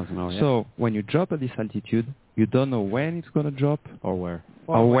 200 miles an hour, So when you drop at this altitude, you don't know when it's going to drop or where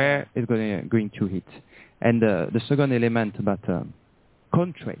it's going to hit. And the second element about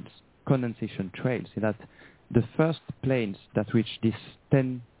contrails, condensation trails, is that the first planes that reached this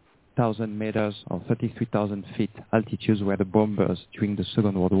 10,000 meters or 33,000 feet altitudes were the bombers during the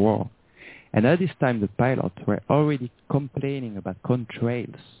Second World War. And at this time, the pilots were already complaining about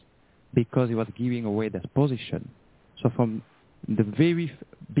contrails because it was giving away their position. So from the very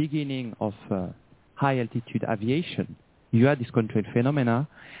beginning of high-altitude aviation, you had this contrail phenomena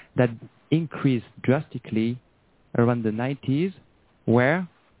that increased drastically around the 90s, where,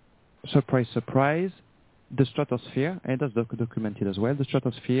 surprise, surprise, the stratosphere, and that's documented as well, the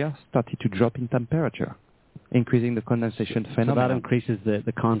stratosphere started to drop in temperature, increasing the condensation phenomenon. So that increases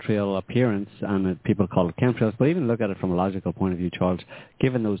the contrail appearance, and people call it chemtrails. But even look at it from a logical point of view, Charles,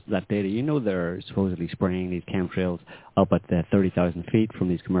 given that data, they're supposedly spraying these chemtrails up at 30,000 feet from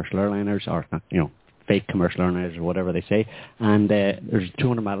these commercial airliners, or fake commercial airliners or whatever they say, and there's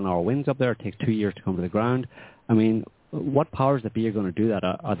 200 mile an hour winds up there. It takes 2 years to come to the ground. I mean, what powers that be are going to do that?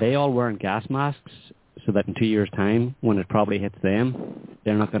 Are they all wearing gas masks so that in 2 years' time, when it probably hits them,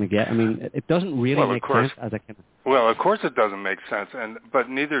 they're not going to get? I mean, it doesn't really make sense as a kind of... Well, of course it doesn't make sense, but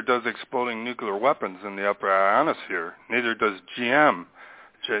neither does exploding nuclear weapons in the upper ionosphere. Neither does GM,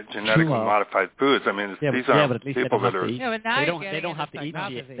 genetically modified foods. I mean, these aren't people that are... They don't have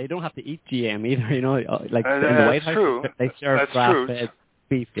to eat GM either, like in the White House, they serve grass-fed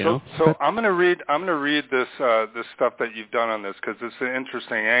beef, So I'm going to read this stuff that you've done on this, because it's an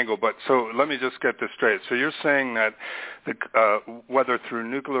interesting angle. But so let me just get this straight. So you're saying that whether through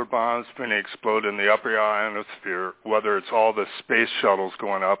nuclear bombs being exploded in the upper ionosphere, whether it's all the space shuttles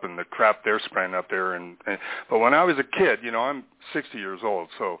going up and the crap they're spraying up there, but when I was a kid, I'm 60 years old,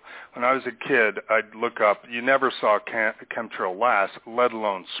 so when I was a kid, I'd look up. You never saw chemtrail last, let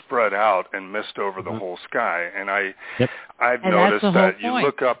alone spread out and mist over the whole sky. And I've noticed that you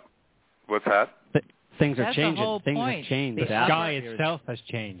look up. What's that? Things are changing. Things have changed. The sky itself has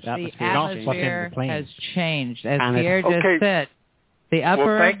changed. The atmosphere has changed. As Pierre just said, the upper...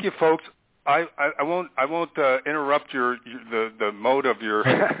 Well, thank you, folks. I won't interrupt the mode of your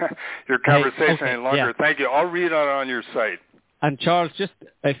your conversation any longer. Yeah. Thank you. I'll read it on your site. And Charles, just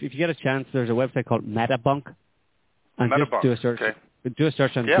if you get a chance, there's a website called Metabunk, and just do a search. Okay. Do a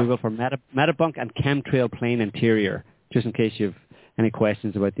search on Google for Metabunk and chemtrail plane interior, just in case you've any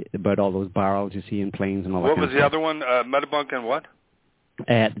questions about all those barrels you see in planes and all that. What was the other one? Metabunk and what?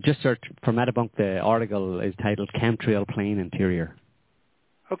 Just search for Metabunk. The article is titled "Chemtrail Plane Interior."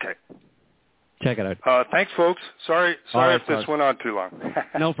 Okay. Check it out. Thanks, folks. Sorry if this went on too long.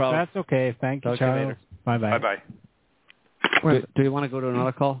 No problem. That's okay. Thank you, Charles. Bye-bye. Bye-bye. Do you want to go to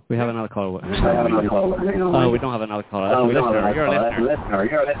another call? We have another call. Oh, we don't have another call. You're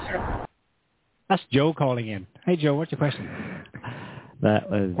a listener. That's Joe calling in. Hey, Joe, what's your question? That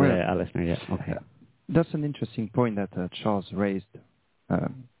was a listener, yeah. Okay. That's an interesting point that Charles raised.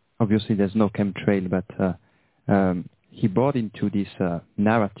 Obviously, there's no chemtrail, but he bought into this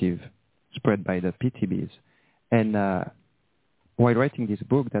narrative spread by the PTBs. And while writing this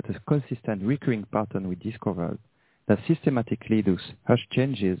book, that is a consistent recurring pattern we discovered, that systematically those hush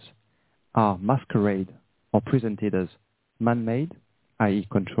changes are masquerade or presented as man-made, i.e.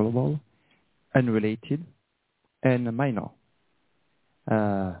 controllable, unrelated, and minor.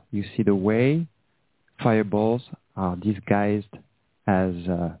 You see the way fireballs are disguised as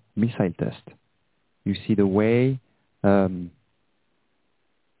missile tests. You see the way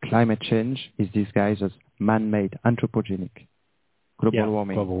climate change is disguised as man-made, anthropogenic, global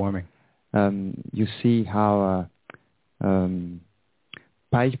warming. You see how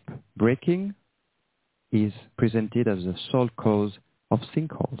pipe breaking is presented as the sole cause of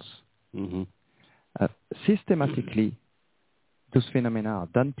sinkholes. Mm-hmm. Systematically, those phenomena are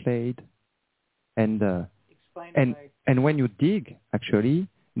downplayed, and when you dig, actually,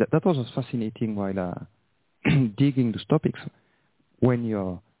 that was fascinating while digging those topics. When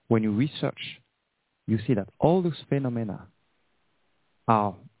you research, you see that all those phenomena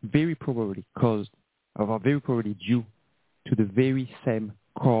are very probably caused, or are very probably due to the very same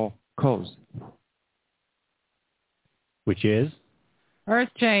core cause, which is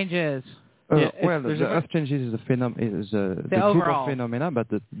Earth changes. The Earth changes is the group of phenomena, but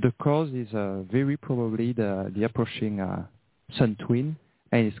the cause is very probably the approaching sun twin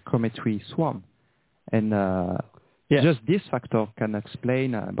and its cometary swarm, and just this factor can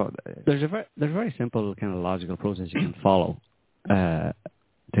explain about. There's a very simple kind of logical process you can follow to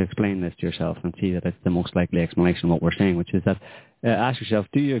explain this to yourself and see that it's the most likely explanation of what we're saying, which is that ask yourself,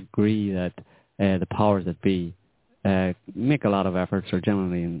 do you agree that the powers that be make a lot of efforts, or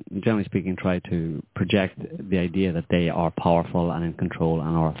generally speaking, try to project the idea that they are powerful and in control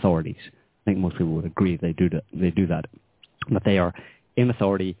and are authorities? I think most people would agree they do that. But they are in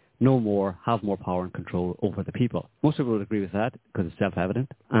authority, know more, have more power and control over the people. Most people would agree with that because it's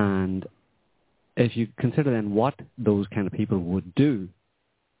self-evident. And if you consider then what those kind of people would do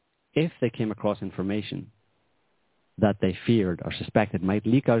if they came across information that they feared or suspected might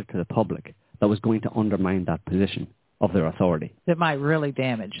leak out to the public that was going to undermine that position of their authority. That might really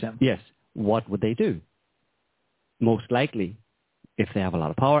damage them. Yes. What would they do? Most likely, if they have a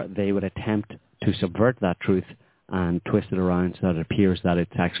lot of power, they would attempt to subvert that truth and twist it around so that it appears that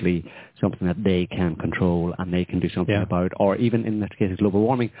it's actually something that they can control and they can do something about. Or even in the case of global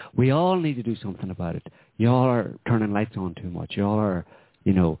warming, we all need to do something about it. Y'all are turning lights on too much. Y'all are,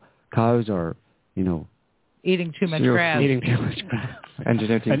 cows are, eating too much grass. Eating too much grass. And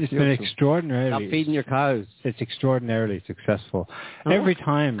it's been extraordinarily... Stop feeding your cows. It's extraordinarily successful. Every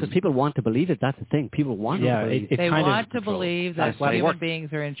time... Because people want to believe it. That's the thing. People want to believe it. They want to believe that human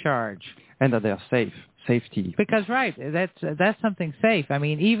beings are in charge. And that they are safe. Safety. Because, that's something safe. I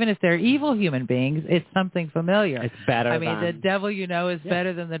mean, even if they're evil human beings, it's something familiar. It's better the devil you know is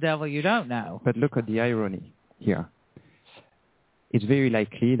better than the devil you don't know. But look at the irony here. It's very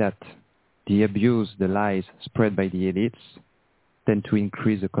likely that the abuse, the lies spread by the elites tend to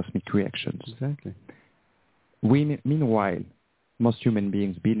increase the cosmic reactions. Exactly. Meanwhile, most human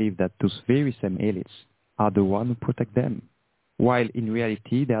beings believe that those very same elites are the ones who protect them, while in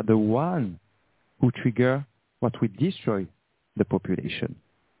reality they are the ones who trigger what will destroy the population.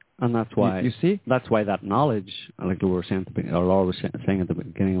 And that's why you see? That's why that knowledge, like we were saying, or Laura was saying at the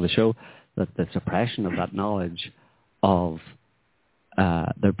beginning of the show, that the suppression of that knowledge of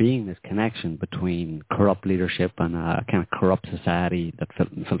there being this connection between corrupt leadership and a kind of corrupt society that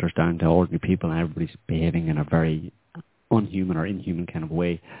filters down to ordinary people, and everybody's behaving in a very unhuman or inhuman kind of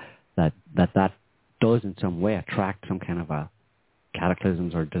way, that does in some way attract some kind of a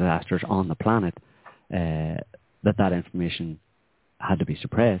cataclysms or disasters on the planet, that information had to be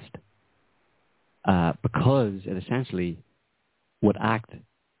suppressed because it essentially would act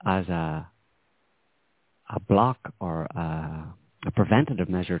as a block or a preventative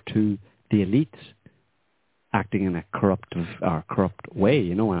measure to the elites acting in a corrupt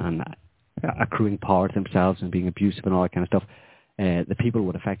way, and accruing power to themselves and being abusive and all that kind of stuff. The people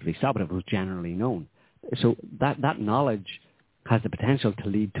would effectively stop it if it was generally known. So that knowledge has the potential to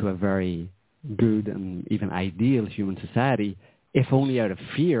lead to a very good and even ideal human society, if only out of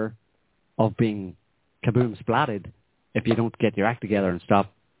fear of being kaboom splatted if you don't get your act together and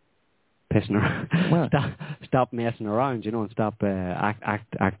stop pissing around, stop messing around, and stop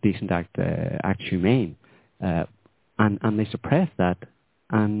act decent, act humane, and they suppress that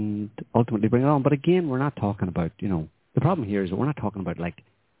and ultimately bring it on. But again, we're not talking about, the problem here is that we're not talking about like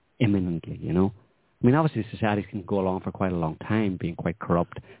imminently, I mean, obviously societies can go along for quite a long time being quite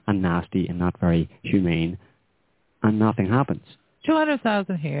corrupt and nasty and not very humane, and nothing happens.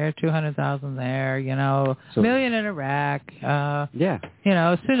 200,000 here, 200,000 there, million in Iraq,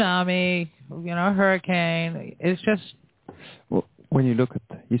 tsunami, hurricane. It's just... Well, when you look at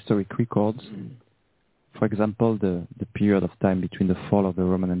historic records, for example, the period of time between the fall of the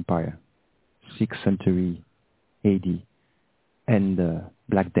Roman Empire, 6th century AD, and the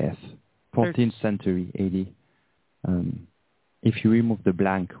Black Death, 14th century AD. If you remove the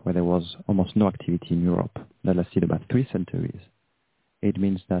blank where there was almost no activity in Europe, that lasted about 3 centuries, it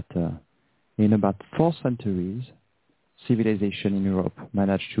means that in about 4 centuries, civilization in Europe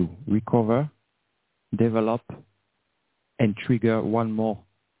managed to recover, develop, and trigger one more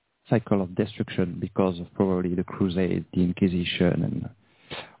cycle of destruction because of probably the Crusades, the Inquisition, and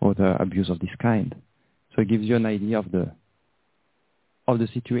other abuse of this kind. So it gives you an idea of the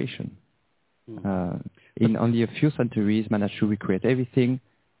situation. In only a few centuries, managed to recreate everything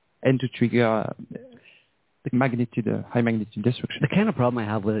and to trigger high magnitude destruction. The kind of problem I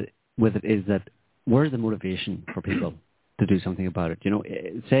have with it is that where's the motivation for people to do something about it?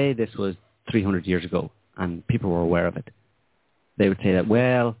 Say this was 300 years ago and people were aware of it. They would say that,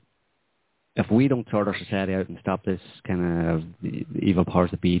 well, if we don't sort our society out and stop this kind of the evil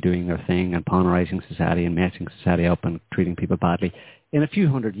powers that be doing their thing and polarizing society and messing society up and treating people badly, in a few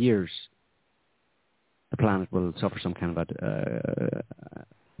hundred years, the planet will suffer some kind of a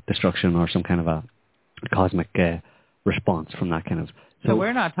destruction or some kind of a cosmic response from that kind of... So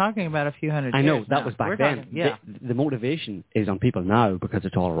we're not talking about a few hundred years. I know, that now. was back we're then. Talking, The motivation is on people now because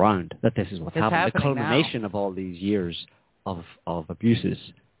it's all around, that this is what's happening. The culmination of all these years of abuses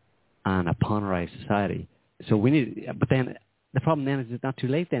and a polarized society. So we need... But then the problem then is it's not too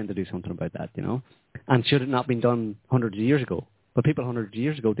late then to do something about that, And should it not been done hundreds of years ago? But people hundreds of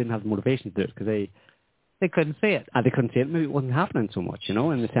years ago didn't have the motivation to do it because They couldn't see it. And they couldn't see it. Maybe it wasn't happening so much, in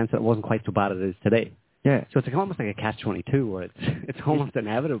the sense that it wasn't quite so bad as it is today. Yeah. So it's almost like a catch-22 where it's almost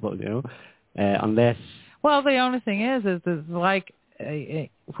inevitable, unless... Well, the only thing is like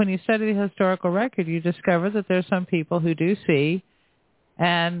when you study the historical record, you discover that there's some people who do see,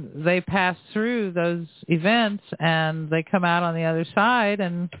 and they pass through those events, and they come out on the other side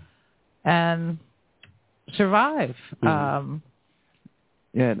and survive. Mm-hmm.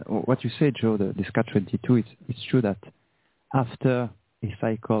 Yeah, what you say, Joe, this catch-22, it's true that after a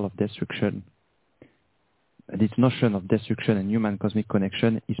cycle of destruction, this notion of destruction and human cosmic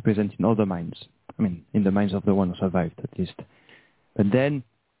connection is present in all the minds. I mean, in the minds of the one who survived, at least. But then,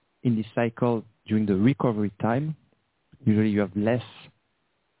 in this cycle, during the recovery time, usually you have less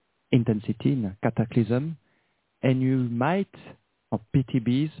intensity in cataclysm, and you might, or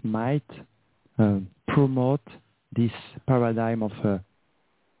PTBs might promote this paradigm of a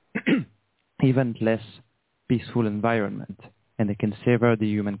even less peaceful environment, and they can sever the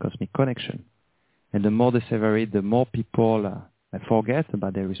human cosmic connection. And the more they sever it, the more people forget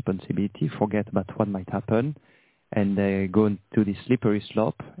about their responsibility, forget about what might happen, and they go into this slippery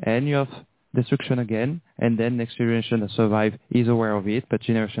slope, and you have destruction again, and then next generation that survive is aware of it, but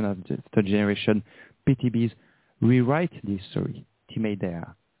generation after generation, PTBs rewrite this story to make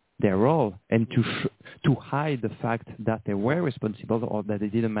their role, and to hide the fact that they were responsible or that they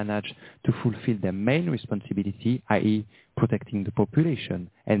didn't manage to fulfill their main responsibility, i.e. protecting the population.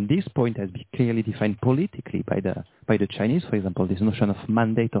 And this point has been clearly defined politically by the Chinese, for example. This notion of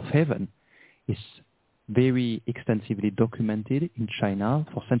mandate of heaven is very extensively documented in China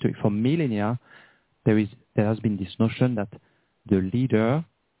for centuries, for millennia. There has been this notion that the leader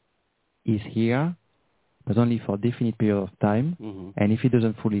is here, but only for a definite period of time. Mm-hmm. And if he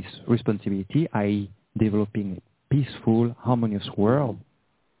doesn't fulfill his responsibility, i.e. developing a peaceful, harmonious world,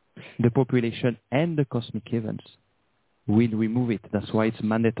 the population and the cosmic events will remove it. That's why it's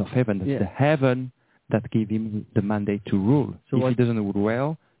mandate of heaven. That's the heaven that gave him the mandate to rule. So if he doesn't rule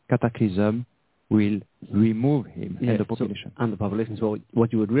well, cataclysm will remove him and the population. And the population. So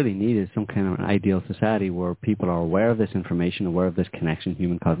what you would really need is some kind of an ideal society where people are aware of this information, aware of this connection,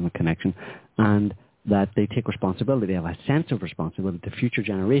 human cosmic connection, and that they take responsibility. They have a sense of responsibility to future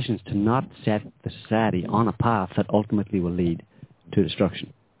generations to not set the society on a path that ultimately will lead to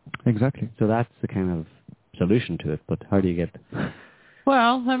destruction. Exactly. So that's the kind of solution to it. But how do you get...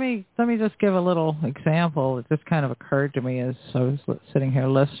 Well, let me just give a little example. It just kind of occurred to me as I was sitting here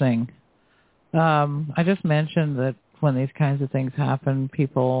listening. I just mentioned that when these kinds of things happen,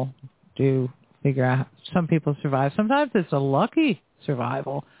 people do figure out, some people survive. Sometimes it's a lucky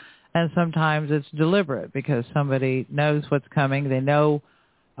survival, and sometimes it's deliberate because somebody knows what's coming. They know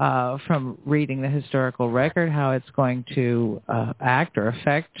from reading the historical record how it's going to act or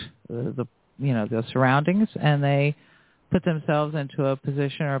affect the surroundings, and they put themselves into a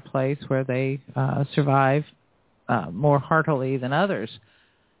position or a place where they survive more heartily than others.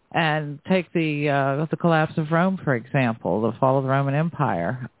 And take the collapse of Rome, for example, the fall of the Roman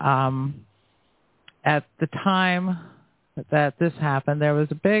Empire. At the time that this happened, there was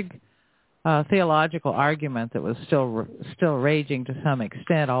a big theological argument that was still raging to some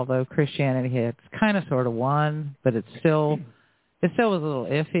extent, although Christianity had kind of sort of won, but it still was a little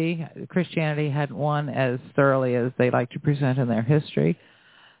iffy. Christianity hadn't won as thoroughly as they like to present in their history.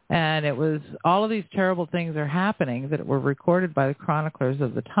 And it was, all of these terrible things are happening that were recorded by the chroniclers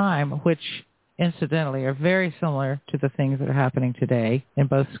of the time, which incidentally are very similar to the things that are happening today in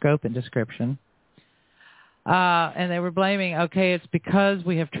both scope and description. And they were blaming, it's because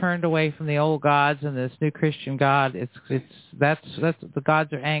we have turned away from the old gods and this new Christian God. That's the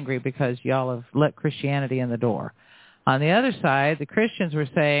gods are angry because y'all have let Christianity in the door. On the other side, the Christians were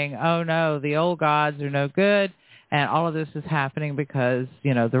saying, oh no, the old gods are no good. And all of this is happening because,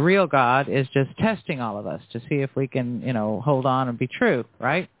 the real God is just testing all of us to see if we can, hold on and be true,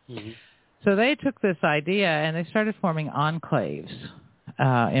 right? Mm-hmm. So they took this idea and they started forming enclaves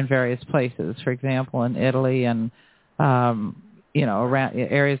in various places. For example, in Italy and, around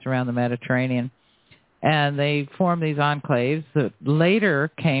areas around the Mediterranean. And they formed these enclaves that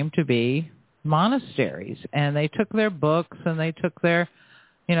later came to be monasteries. And they took their books and they took their...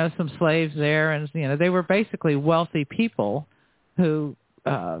 some slaves there, and, they were basically wealthy people who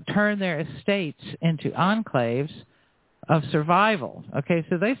turned their estates into enclaves of survival. Okay,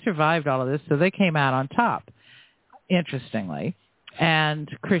 so they survived all of this, so they came out on top, interestingly. And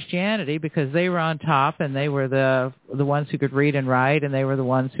Christianity, because they were on top, and they were the ones who could read and write, and they were the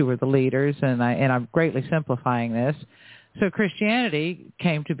ones who were the leaders, and I'm greatly simplifying this. So Christianity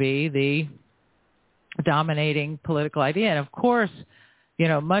came to be the dominating political idea. And, of course,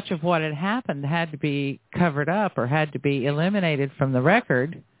 much of what had happened had to be covered up or had to be eliminated from the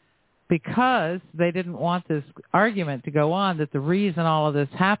record because they didn't want this argument to go on that the reason all of this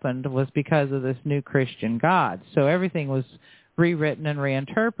happened was because of this new Christian God. So everything was rewritten and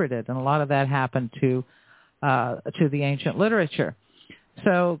reinterpreted, and a lot of that happened to the ancient literature.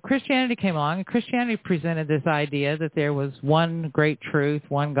 So Christianity came along, and Christianity presented this idea that there was one great truth,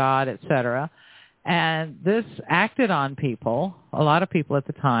 one God, etc., and this acted on people, a lot of people at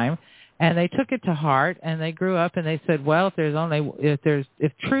the time, and they took it to heart, and they grew up and they said, well,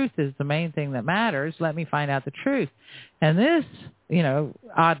 if truth is the main thing that matters, let me find out the truth. And this,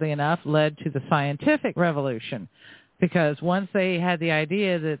 oddly enough, led to the scientific revolution, because once they had the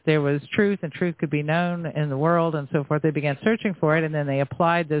idea that there was truth and truth could be known in the world and so forth, they began searching for it, and then they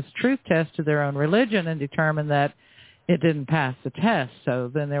applied this truth test to their own religion and determined that it didn't pass the test. So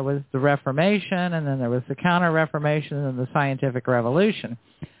then there was the Reformation, and then there was the Counter-Reformation, and then the Scientific Revolution.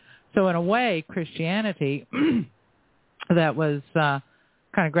 So in a way, Christianity that was kind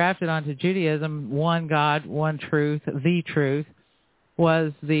of grafted onto Judaism, one God, one truth, the truth,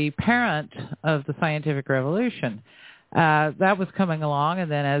 was the parent of the Scientific Revolution. That was coming along,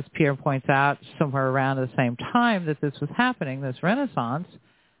 and then as Pierre points out, somewhere around the same time that this was happening, this Renaissance,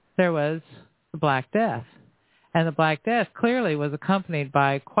 there was the Black Death. And the Black Death clearly was accompanied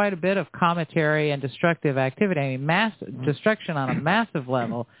by quite a bit of commentary and destructive activity, I mean, massive destruction on a massive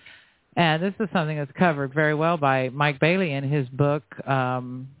level. And this is something that's covered very well by Mike Bailey in his book,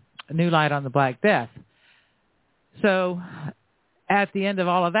 New Light on the Black Death. So at the end of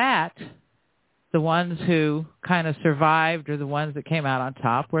all of that, the ones who kind of survived or the ones that came out on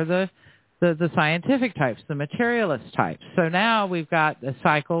top were the scientific types, the materialist types. So now we've got a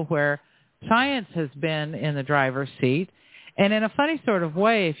cycle where science has been in the driver's seat. And in a funny sort of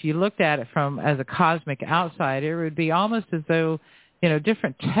way, if you looked at it as a cosmic outsider, it would be almost as though,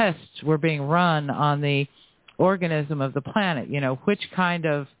 different tests were being run on the organism of the planet. Which kind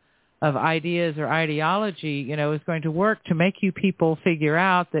of ideas or ideology, is going to work to make you people figure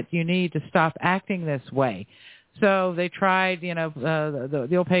out that you need to stop acting this way. So they tried,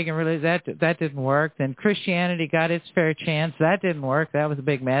 the old pagan religion, that didn't work. Then Christianity got its fair chance. That didn't work. That was a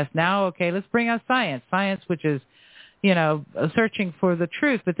big mess. Now, okay, let's bring out science. Science, which is, searching for the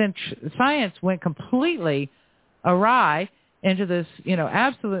truth. But then science went completely awry into this,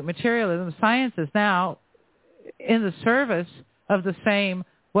 absolute materialism. Science is now in the service of the same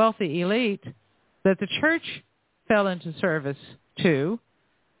wealthy elite that the church fell into service to,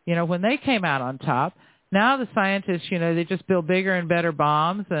 when they came out on top. Now the scientists, they just build bigger and better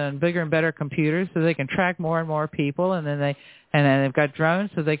bombs and bigger and better computers so they can track more and more people, and then they've got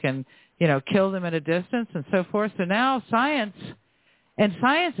drones so they can, kill them at a distance and so forth. So now science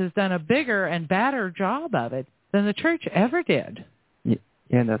has done a bigger and badder job of it than the church ever did. Yeah,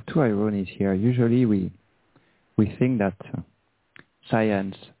 and there are two ironies here. Usually we think that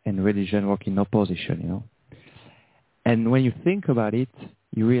science and religion work in opposition, And when you think about it,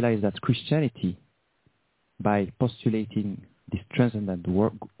 you realize that Christianity, by postulating this transcendent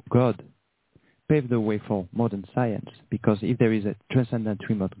God, paved the way for modern science. Because if there is a transcendent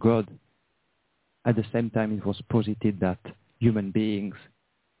remote God, at the same time it was posited that human beings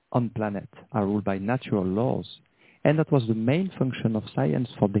on planet are ruled by natural laws. And that was the main function of science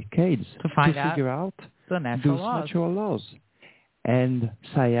for decades, to figure out the natural laws. And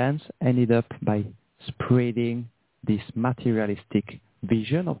science ended up by spreading this materialistic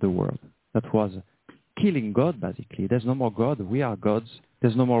vision of the world that was killing God, basically. There's no more God. We are gods.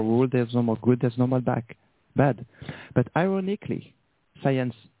 There's no more rule. There's no more good. There's no more bad. But ironically,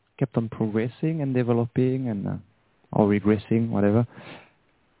 science kept on progressing and developing or regressing, whatever.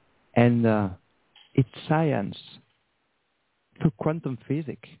 And it's science through quantum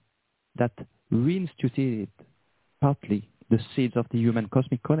physics that reinstituted partly the seeds of the human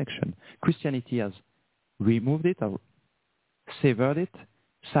cosmic connection. Christianity has removed it or severed it.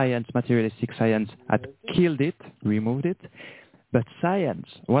 Science, materialistic science, had killed it, removed it. But science,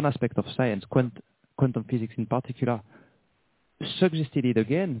 one aspect of science, quantum physics in particular, suggested it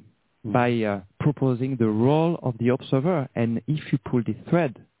again by proposing the role of the observer. And if you pull the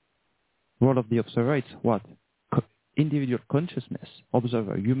thread, role of the observer, it's what? Individual consciousness,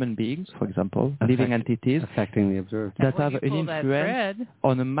 observer, human beings, for example, living entities affecting the observed that have an influence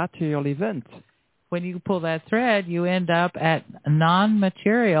on a material event. When you pull that thread, you end up at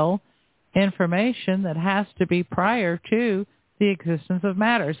non-material information that has to be prior to the existence of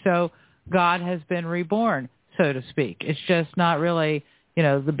matter. So God has been reborn, so to speak. It's just not really,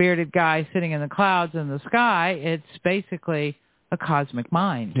 the bearded guy sitting in the clouds in the sky. It's basically a cosmic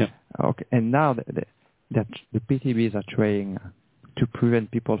mind. Yeah. Okay. And now that the PTBs are trying to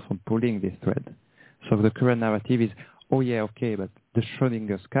prevent people from pulling this thread. So the current narrative is, oh yeah, okay, but the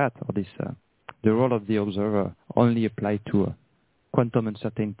Schrodinger's cat, or this, the role of the observer only applied to quantum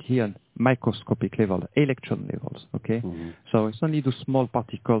uncertainty on microscopic level, electron levels, okay? Mm-hmm. So it's only the small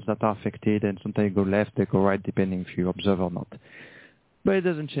particles that are affected, and sometimes they go left, they go right, depending if you observe or not. But it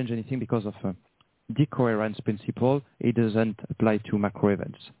doesn't change anything because of decoherence principle. It doesn't apply to macro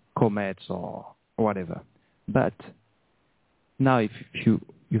events, comets or whatever. But now if you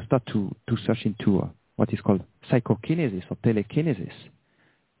start to search into what is called psychokinesis or telekinesis,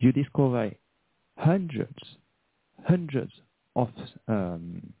 you discover hundreds of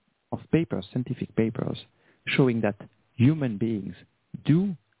papers, scientific papers, showing that human beings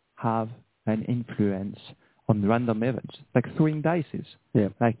do have an influence on random events, like throwing dices,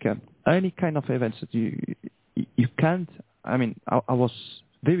 like any kind of events that you can't. I mean, I was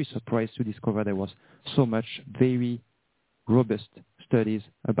very surprised to discover there was so much very robust studies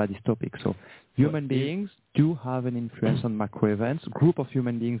about this topic. So human beings do have an influence on macro events. Group of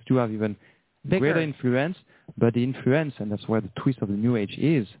human beings do have even greater influence, but the influence, and that's where the twist of the New Age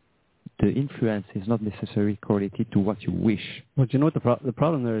is, the influence is not necessarily correlated to what you wish. Well, do you know what the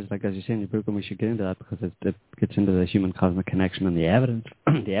problem there is, like as you say in your book, and we should get into that because it gets into the human cosmic connection and the evidence,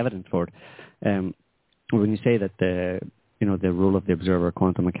 the evidence for it. When you say that the role of the observer,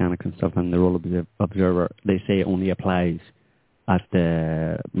 quantum mechanics and stuff, and the role of the observer, they say only applies at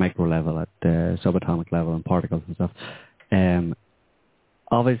the micro level, at the subatomic level, and particles and stuff.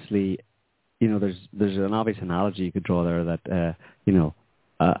 Obviously, there's an obvious analogy you could draw there that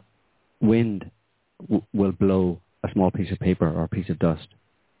wind will blow a small piece of paper or a piece of dust,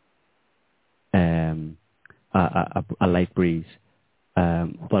 a light breeze,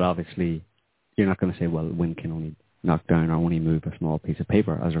 but obviously you're not going to say, well, wind can only knock down or only move a small piece of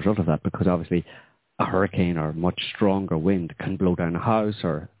paper as a result of that, because obviously a hurricane or much stronger wind can blow down a house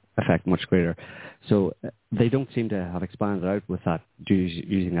or affect much greater. So they don't seem to have expanded out with that,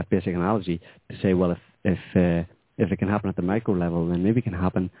 using that basic analogy to say, well, if it can happen at the micro level, then maybe it can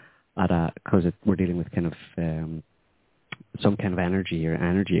happen because we're dealing with kind of some kind of energy or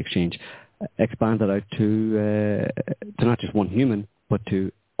energy exchange, expand it out to not just one human, but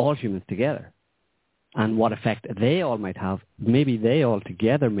to all humans together. And what effect they all might have, maybe they all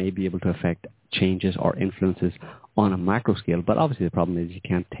together may be able to affect changes or influences on a macro scale. But obviously the problem is you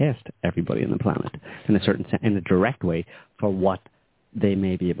can't test everybody on the planet in a direct way for what they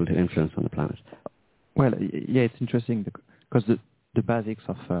may be able to influence on the planet. Well, yeah, it's interesting because the basics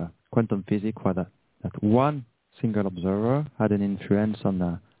of quantum physics were that one single observer had an influence on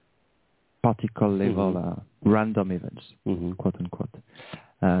the particle level random events, quote unquote.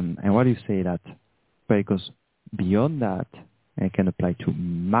 And what do you say that? But it goes beyond that, and it can apply to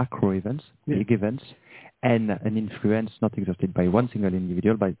macro events, big events, and an influence not exerted by one single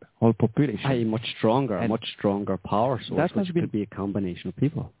individual, by whole population. A much stronger power source, which could be a combination of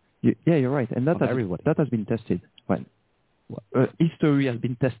people. Yeah, you're right. And that has been tested. Well, history has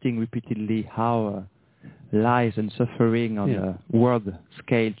been testing repeatedly how lies and suffering on a world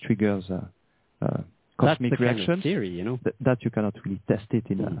scale triggers cosmic reactions. Kind of theory, that you cannot really test it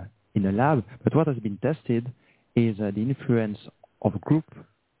in a lab. But what has been tested is the influence of group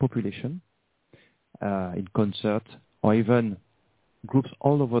population in concert, or even groups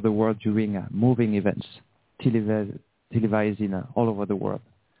all over the world during moving events, televised in all over the world,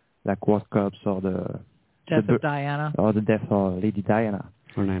 like World Cups or the death of Diana, or the death of Lady Diana,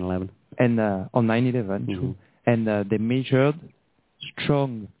 or 9/11, and on 9/11, and they measured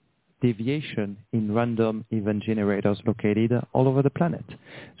strong deviation in random event generators located all over the planet.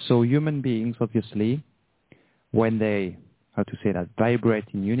 So human beings, obviously, when they, vibrate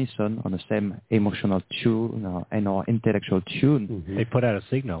in unison on the same emotional tune or intellectual tune, they put out a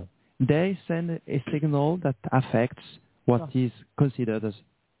signal. They send a signal that affects what is considered as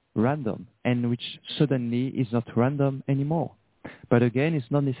random, and which suddenly is not random anymore. But again, it's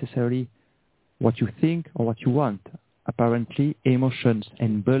not necessarily what you think or what you want. Apparently, emotions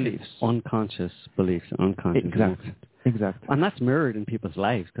and beliefs. Unconscious beliefs, unconscious. Exactly. And that's mirrored in people's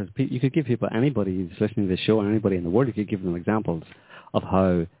lives, because you could give anybody who's listening to this show, and anybody in the world, you could give them examples of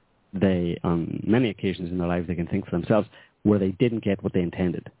how they, on many occasions in their lives, they can think for themselves where they didn't get what they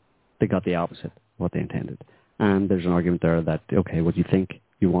intended. They got the opposite of what they intended. And there's an argument there that, okay, what you think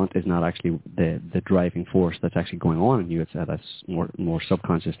you want is not actually the driving force that's actually going on in you. It's at a more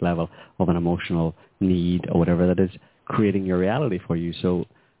subconscious level of an emotional need or whatever that is creating your reality for you. So,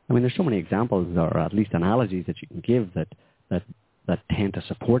 I mean, there's so many examples, or at least analogies that you can give that tend to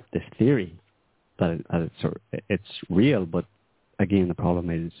support this theory that it's real. But again, the problem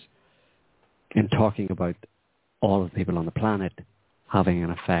is in talking about all of the people on the planet, having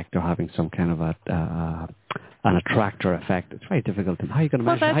an effect or having some kind of an attractor effect. It's very difficult. How are you going to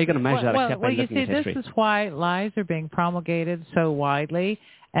measure? How are you going to measure that except by looking at history? This is why lies are being promulgated so widely,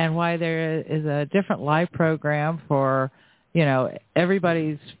 and why there is a different lie program for,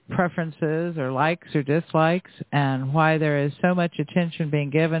 everybody's preferences or likes or dislikes, and why there is so much attention being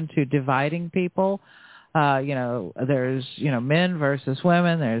given to dividing people. There's, men versus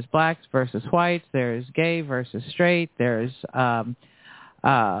women, there's blacks versus whites, there's gay versus straight, there's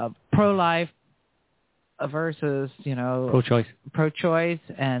pro-life versus, pro-choice,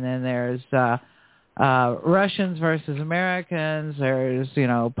 and then there's Russians versus Americans, there's,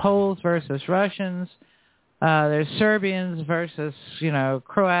 Poles versus Russians, there's Serbians versus,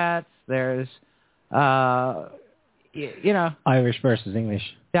 Croats, there's, Irish versus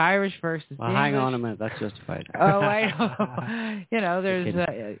English. The Irish versus English. Hang on a minute, that's justified.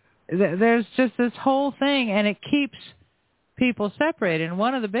 There's just this whole thing, and it keeps people separated. And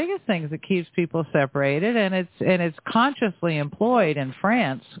one of the biggest things that keeps people separated, and it's consciously employed in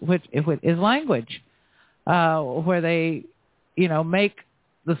France, which is language, where they, make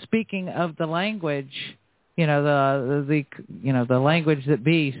the speaking of the language, the language that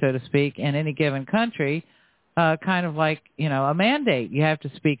be, so to speak, in any given country. Kind of like, a mandate. You have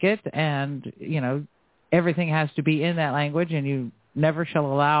to speak it, and, everything has to be in that language, and you never shall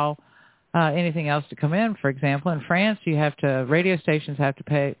allow anything else to come in. For example, in France, radio stations have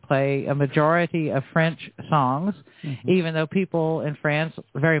to play a majority of French songs, even though people in France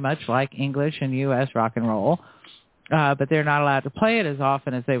very much like English and U.S. rock and roll, but they're not allowed to play it as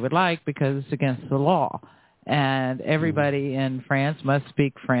often as they would like because it's against the law. And everybody in France must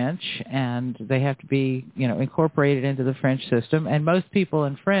speak French, and they have to be, incorporated into the French system. And most people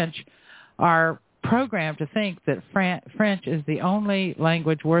in French are programmed to think that French is the only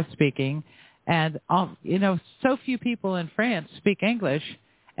language worth speaking. And, so few people in France speak English,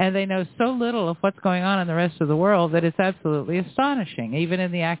 and they know so little of what's going on in the rest of the world that it's absolutely astonishing. Even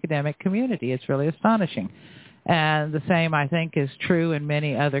in the academic community, it's really astonishing. And the same, I think, is true in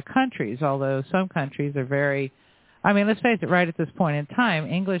many other countries, although some countries are very, let's face it, right at this point in time,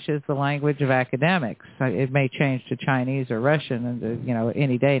 English is the language of academics. It may change to Chinese or Russian, and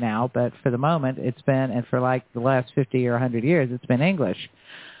any day now, but for the moment it's been, and for like the last 50 or 100 years, it's been English.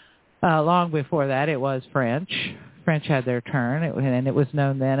 Long before that, it was French. French had their turn, and it was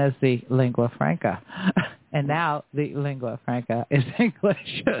known then as the lingua franca. And now the lingua franca is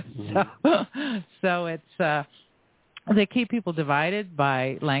English. So it's they keep people divided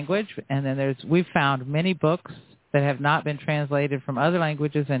by language, and then we've found many books that have not been translated from other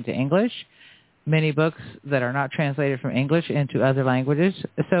languages into English, many books that are not translated from English into other languages.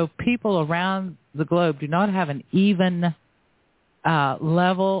 So people around the globe do not have an even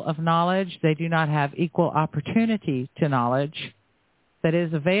level of knowledge. They do not have equal opportunity to knowledge that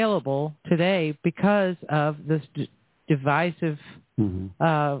is available today because of this divisive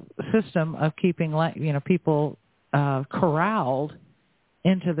system of keeping people corralled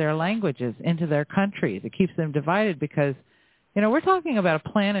into their languages, into their countries. It keeps them divided because, we're talking about a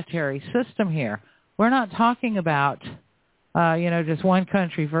planetary system here. We're not talking about, just one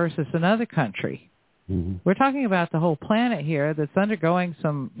country versus another country. We're talking about the whole planet here that's undergoing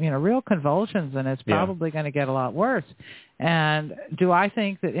some, real convulsions, and it's probably going to get a lot worse. And do I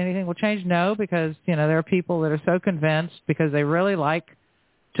think that anything will change? No, because, there are people that are so convinced because they really like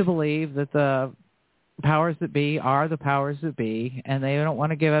to believe that the powers that be are the powers that be, and they don't want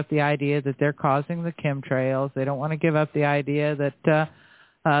to give up the idea that they're causing the chemtrails. They don't want to give up the idea that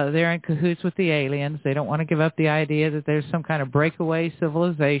they're in cahoots with the aliens. They don't want to give up the idea that there's some kind of breakaway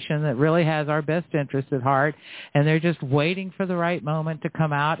civilization that really has our best interests at heart, and they're just waiting for the right moment to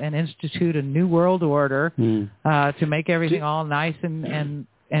come out and institute a new world order to make everything all nice and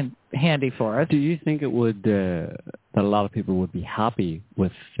handy for us. Do you think it would that a lot of people would be happy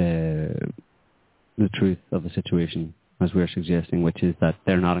with the truth of the situation, as we're suggesting, which is that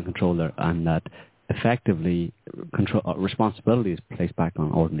they're not in control there, and that effectively responsibility is placed back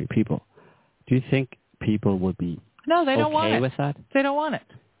on ordinary people? Do you think people would be No, they don't want it. with that? They don't want it.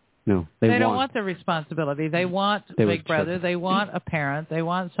 No, they don't want the responsibility. They want Big Brother. They want a parent. They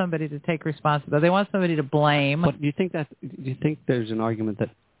want somebody to take responsibility. They want somebody to blame. But do you think there's an argument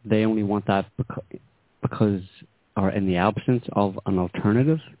that they only want that because or in the absence of an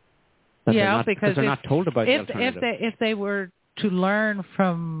alternative? Because they're not told about the alternative. If they were to learn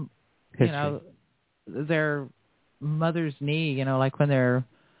from history, their mother's knee, like when they're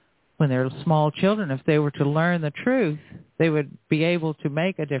small children, if they were to learn the truth, they would be able to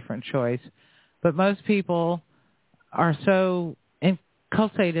make a different choice. But most people are so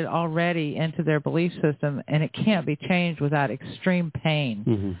cultivated already into their belief system, and it can't be changed without extreme pain.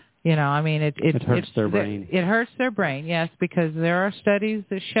 Mm-hmm. You know, I mean, it hurts their brain. It hurts their brain, yes, because there are studies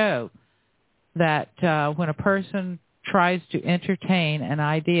that show that when a person tries to entertain an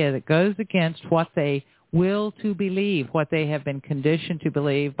idea that goes against what they will to believe, what they have been conditioned to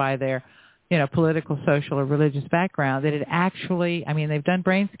believe by their, political, social, or religious background, that it actually, I mean, they've done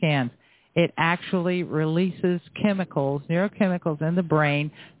brain scans, it actually releases chemicals, neurochemicals in the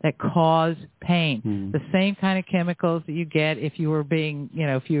brain that cause pain. Mm. The same kind of chemicals that you get if you were being,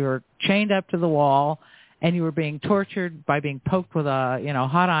 if you were chained up to the wall and you were being tortured by being poked with a,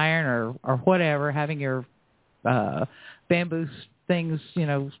 hot iron or whatever, having your bamboo things,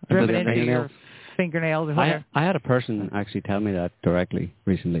 driven into your fingernails or whatever. I had a person actually tell me that directly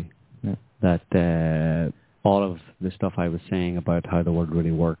recently, that all of the stuff I was saying about how the world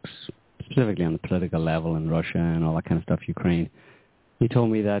really works, specifically on the political level in Russia and all that kind of stuff, Ukraine, he told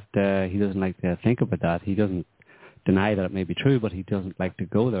me that he doesn't like to think about that. He doesn't deny that it may be true, but he doesn't like to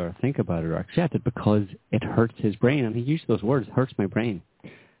go there or think about it or accept it because it hurts his brain. And he used those words, hurts my brain.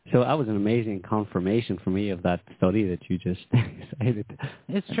 So that was an amazing confirmation for me of that study that you just cited.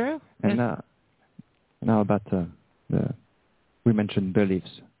 It's true. And now about we mentioned beliefs,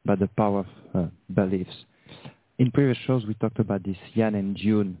 about the power of beliefs. In previous shows, we talked about this Yan and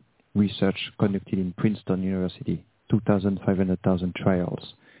June research conducted in Princeton University, 2,500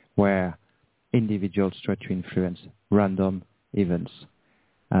 trials, where individuals try to influence random events.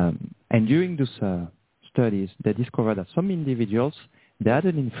 And during those studies, they discovered that some individuals, they had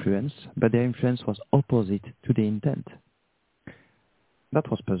an influence, but their influence was opposite to the intent. That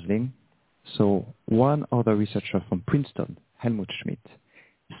was puzzling. So one other researcher from Princeton, Helmut Schmidt,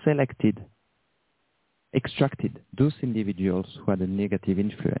 extracted those individuals who had a negative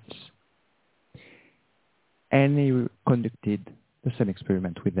influence. And he conducted the same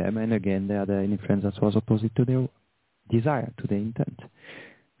experiment with them, and again, they had an influence that was opposite to their desire, to their intent.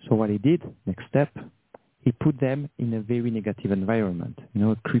 So what he did, next step, he put them in a very negative environment,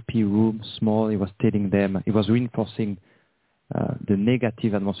 a creepy room, small. He was telling them, he was reinforcing the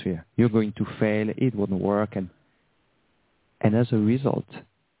negative atmosphere. You're going to fail, it won't work, and as a result,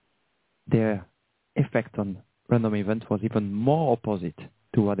 their effect on random events was even more opposite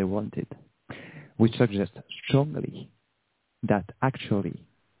to what they wanted, which suggests strongly that actually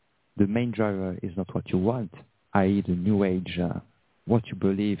the main driver is not what you want, i.e. the new age, what you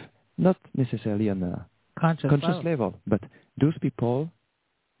believe, not necessarily on a conscious level, but those people,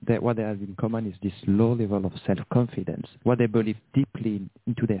 that what they have in common is this low level of self-confidence, what they believe deeply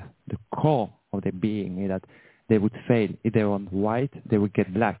into the core of their being, that they would fail. If they want white, they would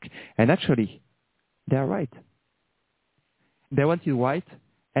get black. And actually, they are right. They wanted white,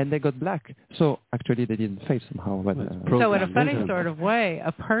 and they got black. So actually, they didn't fail somehow. But, so in a funny sort of way,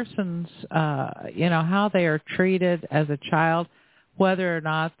 a person's, how they are treated as a child, whether or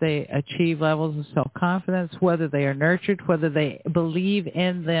not they achieve levels of self-confidence, whether they are nurtured, whether they believe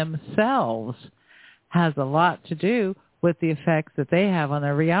in themselves, has a lot to do with the effects that they have on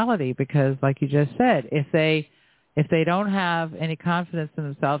their reality. Because, like you just said, if they don't have any confidence in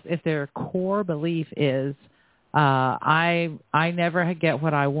themselves, if their core belief is, I never get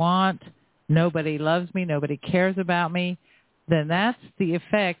what I want, nobody loves me, nobody cares about me, then that's the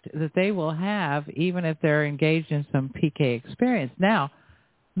effect that they will have even if they're engaged in some PK experience. Now,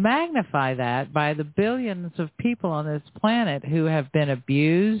 magnify that by the billions of people on this planet who have been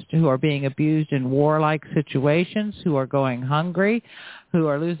abused, who are being abused in warlike situations, who are going hungry, who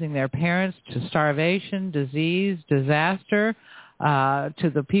are losing their parents to starvation, disease, disaster,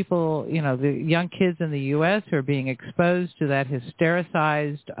 to the people, the young kids in the U.S. who are being exposed to that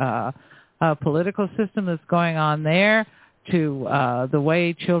hystericized political system that's going on there, to the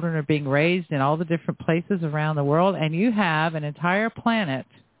way children are being raised in all the different places around the world. And you have an entire planet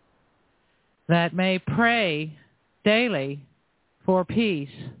that may pray daily for peace,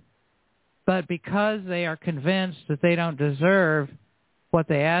 but because they are convinced that they don't deserve what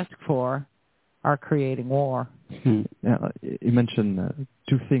they ask for, are creating war. You mentioned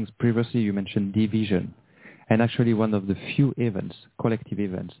two things. Previously, you mentioned division. And actually, one of the few events, collective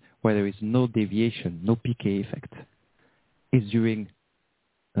events, where there is no deviation, no PK effect, is during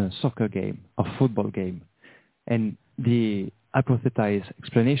a soccer game or football game. And the hypothesized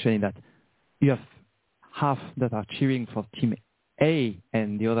explanation is that you have half that are cheering for team A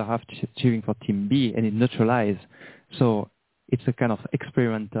and the other half cheering for team B, and it neutralizes. So it's a kind of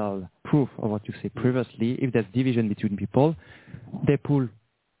experimental proof of what you said previously. If there's division between people, they pull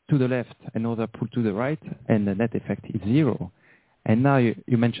to the left and others pull to the right, and the net effect is zero. And now you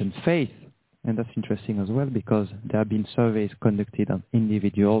mentioned faith. and that's interesting as well because there have been surveys conducted on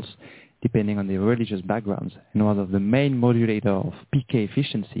individuals depending on their religious backgrounds. And one of the main modulators of PK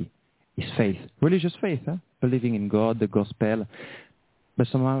efficiency is faith, religious faith, believing in God, the gospel, but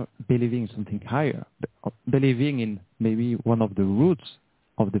somehow believing in something higher, believing in maybe one of the roots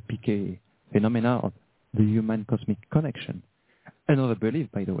of the PK phenomena of the human-cosmic connection. Another belief,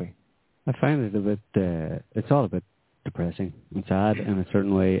 by the way. I find it a bit, it's all a bit depressing and sad in a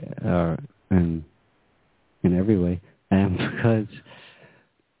certain way, or in every way, because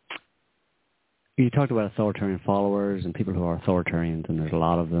you talked about authoritarian followers and people who are authoritarians, and there's a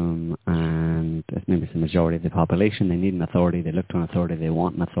lot of them, and maybe it's the majority of the population. They need an authority, they look to an authority, they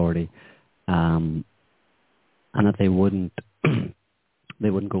want an authority, and that they wouldn't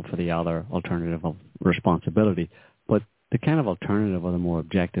go for the other alternative of responsibility. But the kind of alternative or the more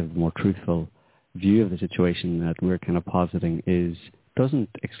objective, more truthful view of the situation that we're kind of positing doesn't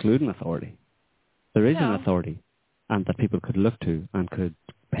exclude an authority. There is an authority, and that people could look to and could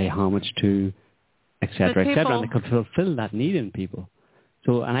pay homage to, etc., etc., and they could fulfill that need in people.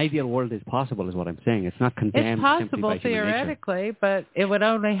 So an ideal world is possible, is what I'm saying. It's not condemned. It's possible theoretically, but it would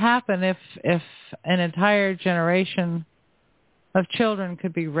only happen if an entire generation of children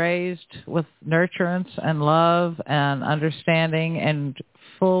could be raised with nurturance and love and understanding and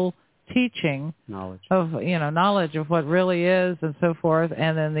full teaching knowledge of what really is and so forth,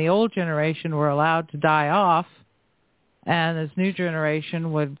 and then the old generation were allowed to die off, and this new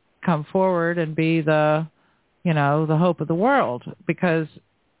generation would come forward and be the hope of the world, because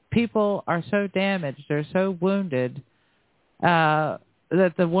people are so damaged, they're so wounded, that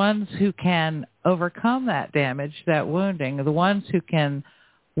the ones who can overcome that damage, that wounding, the ones who can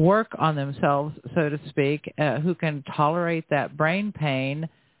work on themselves, so to speak, who can tolerate that brain pain,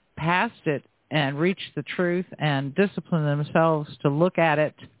 past it, and reach the truth and discipline themselves to look at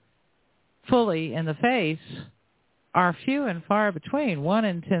it fully in the face, are few and far between. 1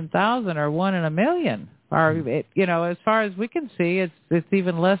 in 10,000 or 1 in a million. As far as we can see, it's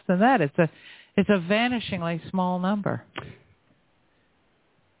even less than that. It's a vanishingly small number.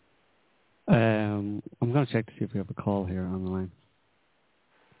 I'm going to check to see if we have a call here on the line.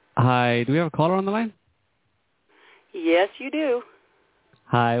 Hi, do we have a caller on the line? Yes, you do.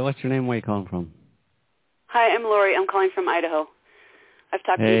 Hi, what's your name? Where are you calling from? Hi, I'm Lori. I'm calling from Idaho. I've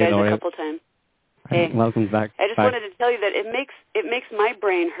talked to you guys a couple times. Hey, welcome back. I just wanted to tell you that it makes my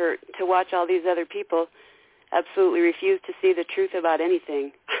brain hurt to watch all these other people absolutely refuse to see the truth about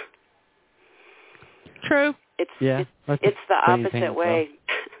anything. True. It's the opposite way.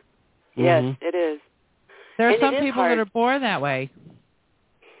 Yes, it is. There are some people that are born that way.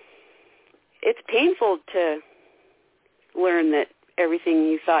 It's painful to learn that everything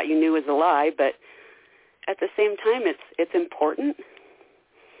you thought you knew was a lie, but at the same time, it's important.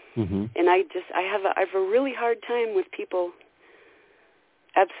 Mm-hmm. And I have a really hard time with people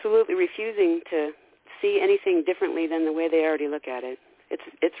absolutely refusing to see anything differently than the way they already look at it.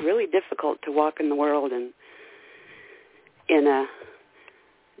 It's really difficult to walk in the world and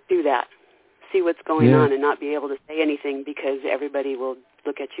do that, see what's going on, and not be able to say anything because everybody will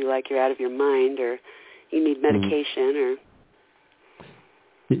look at you like you're out of your mind or you need medication or.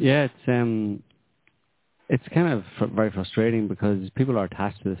 Yeah, it's kind of very frustrating because people are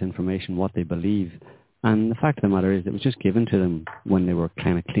attached to this information, what they believe. And the fact of the matter is it was just given to them when they were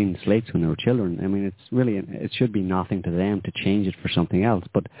kind of clean slates when they were children. I mean, it should be nothing to them to change it for something else.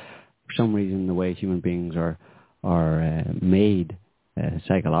 But for some reason, the way human beings are made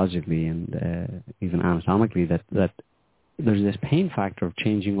psychologically and even anatomically, that there's this pain factor of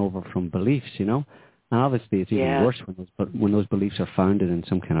changing over from beliefs, And obviously it's even worse when those beliefs are founded in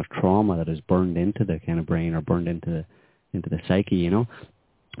some kind of trauma that is burned into the kind of brain or burned into the psyche,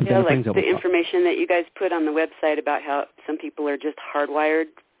 Yeah, like the information that you guys put on the website about how some people are just hardwired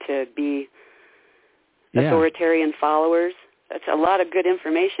to be authoritarian followers. That's a lot of good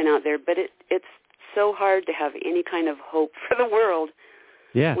information out there, but it's so hard to have any kind of hope for the world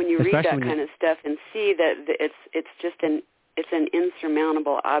when you read that kind of stuff and see that it's just an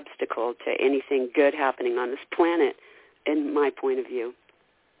insurmountable obstacle to anything good happening on this planet, in my point of view.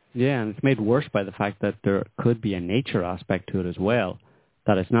 Yeah, and it's made worse by the fact that there could be a nature aspect to it as well,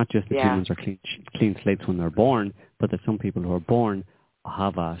 that it's not just that humans are clean slates when they're born, but that some people who are born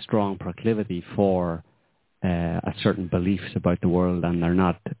have a strong proclivity for a certain beliefs about the world, and they're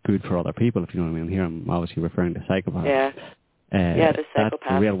not good for other people, if you know what I mean. Here I'm obviously referring to psychopaths. The psychopaths. That's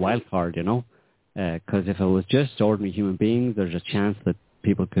a real wild card, because if it was just ordinary human beings, there's a chance that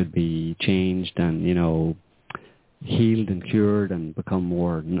people could be changed and, healed and cured and become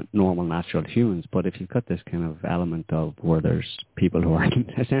more normal, natural humans. But if you've got this kind of element of where there's people who are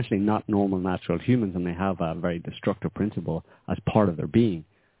essentially not normal, natural humans, and they have a very destructive principle as part of their being.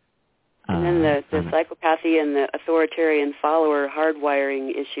 And then the psychopathy and the authoritarian follower hardwiring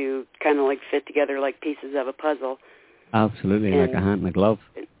issue kind of like fit together like pieces of a puzzle. Absolutely, like a hand and a glove.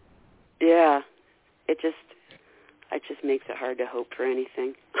 Yeah, it just makes it hard to hope for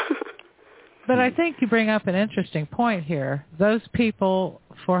anything. But I think you bring up an interesting point here. Those people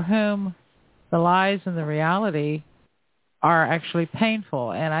for whom the lies and the reality are actually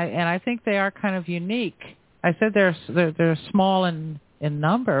painful, and I think they are kind of unique. I said they're small in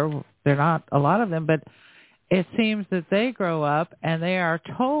number. They're not a lot of them, but it seems that they grow up and they are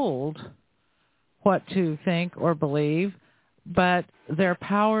told what to think or believe, but their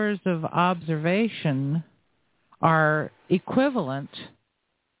powers of observation are equivalent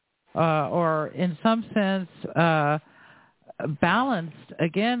or in some sense balanced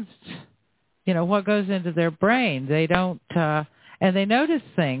against, what goes into their brain. They don't, and they notice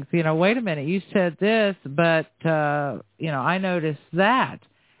things, wait a minute, you said this, but, I noticed that.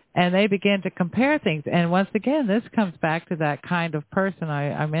 And they begin to compare things. And once again, this comes back to that kind of person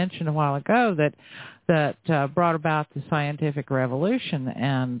I mentioned a while ago that brought about the scientific revolution.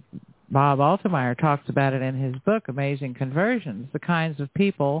 And Bob Altemeyer talks about it in his book, Amazing Conversions, the kinds of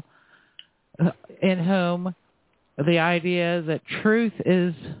people in whom the idea that truth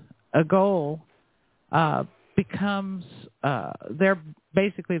is a goal becomes their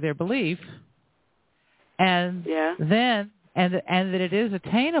belief, and then and that it is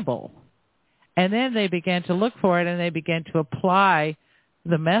attainable, and then they began to look for it, and they began to apply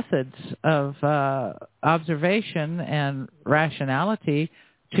the methods of observation and rationality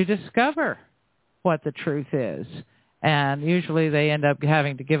to discover what the truth is. And usually they end up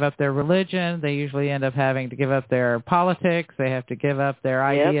having to give up their religion. They usually end up having to give up their politics. They have to give up their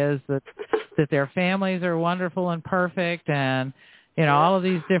ideas that their families are wonderful and perfect, and all of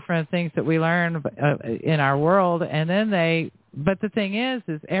these different things that we learn in our world. And then but the thing is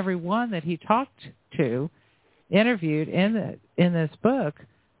everyone that he talked to, interviewed in this book,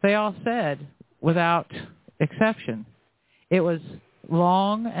 they all said, without exception, it was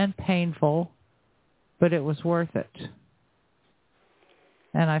long and painful, but it was worth it.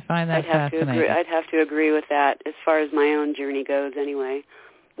 And I find that fascinating. I'd have to agree with that as far as my own journey goes anyway.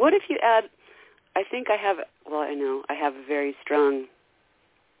 What if you add, I have a very strong,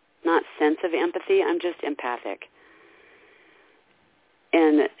 not sense of empathy, I'm just empathic.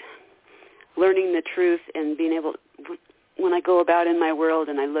 And learning the truth and being able, when I go about in my world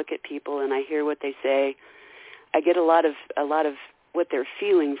and I look at people and I hear what they say, I get a lot of what they're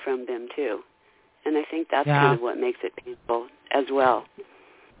feeling from them too. And I think that's kind of what makes it painful as well.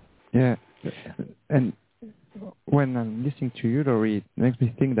 Yeah. And when I'm listening to you, Lori, it makes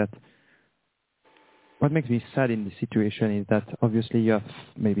me think that what makes me sad in this situation is that obviously you have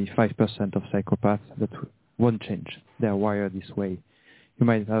maybe 5% of psychopaths that won't change. They are wired this way. You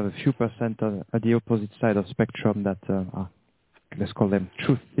might have a few percent at the opposite side of the spectrum that are, let's call them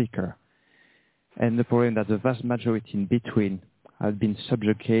truth seeker. And the problem is that the vast majority in between have been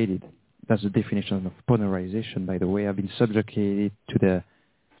subjugated. That's the definition of polarization, by the way. Have been subjugated to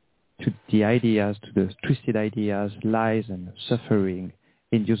the ideas, to the twisted ideas, lies, and suffering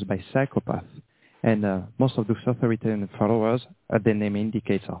induced by psychopaths. And most of those authoritarian followers, as the name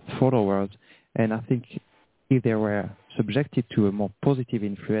indicates, are followers. And I think if they were subjected to a more positive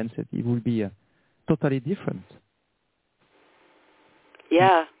influence, it would be totally different.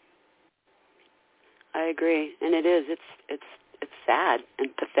 Yeah, I agree, and it is. It's sad and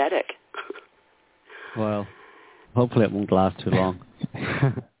pathetic. Well, hopefully it won't last too long.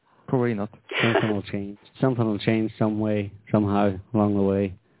 Probably not. Something will change. Something will change some way, somehow, along the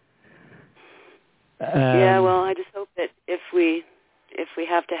way. Well, I just hope that if we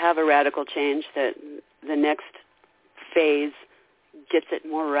have to have a radical change, that the next phase gets it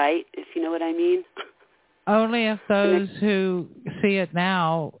more right, if you know what I mean. Only if those who see it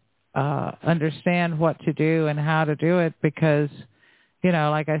now understand what to do and how to do it, because,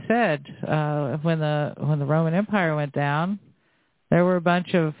 like I said, when the Roman Empire went down, there were a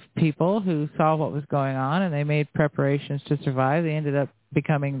bunch of people who saw what was going on, and they made preparations to survive. They ended up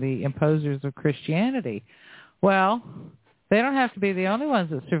becoming the imposers of Christianity. Well, they don't have to be the only ones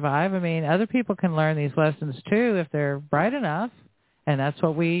that survive. I mean, other people can learn these lessons too if they're bright enough, and that's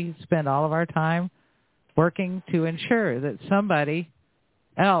what we spend all of our time working to ensure, that somebody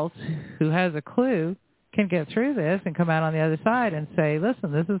else who has a clue can get through this and come out on the other side and say,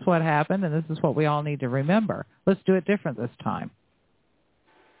 listen, this is what happened, and this is what we all need to remember. Let's do it different this time.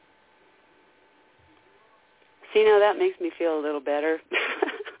 See, now that makes me feel a little better.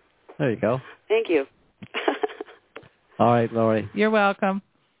 There you go. Thank you. All right, Laurie. You're welcome.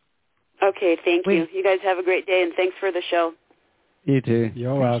 Okay, thank you. You guys have a great day, and thanks for the show. You too.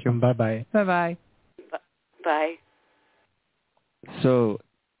 You're welcome. Bye-bye. Bye-bye. Bye. So,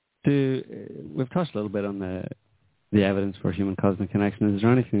 we've touched a little bit on the evidence for human cosmic connection. Is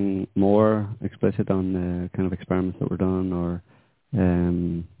there anything more explicit on the kind of experiments that were done, or,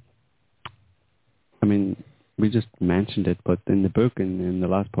 I mean, we just mentioned it, but in the book, in the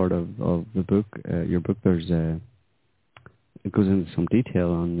last part of the book, your book, it goes into some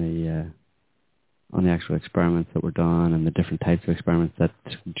detail on the actual experiments that were done and the different types of experiments that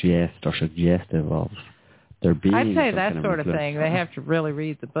suggest or suggestive of there being. I'd say that sort of thing. They have to really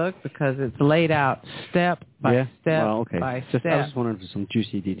read the book because it's laid out step by step by step. I was wondering for some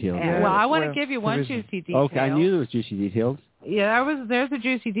juicy details. Well, I want to give you one juicy detail. Okay, I knew there was juicy details. Yeah, there's a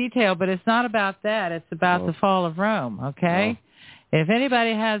juicy detail, but it's not about that. It's about the fall of Rome, okay? If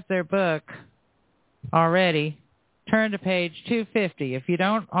anybody has their book already, turn to page 250. If you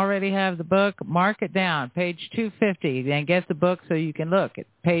don't already have the book, mark it down, page 250, and get the book so you can look at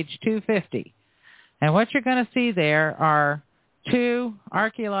page 250. And what you're going to see there are two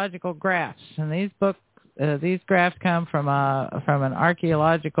archaeological graphs, and these graphs come from an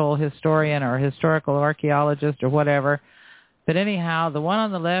archaeological historian or historical archaeologist or whatever. But anyhow, the one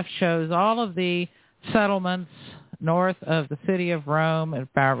on the left shows all of the settlements north of the city of Rome at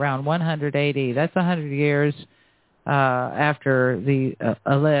about around 100 AD. That's 100 years after the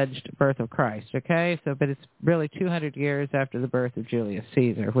alleged birth of Christ, okay? But it's really 200 years after the birth of Julius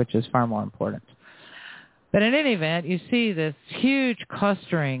Caesar, which is far more important. But in any event, you see this huge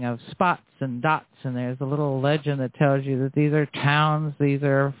clustering of spots and dots, and there's a little legend that tells you that these are towns, these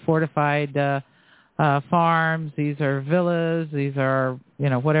are fortified farms, these are villas, these are,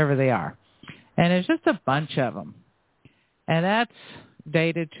 whatever they are. And there's just a bunch of them. And that's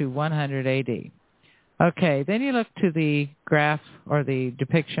dated to 100 AD. Okay, then you look to the graph or the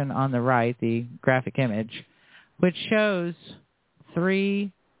depiction on the right, the graphic image, which shows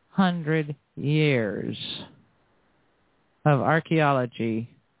 300 years of archaeology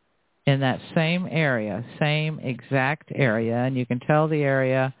in that same area, same exact area, and you can tell the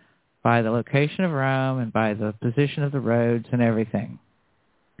area by the location of Rome and by the position of the roads and everything.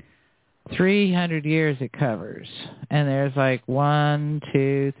 300 years it covers, and there's like 1,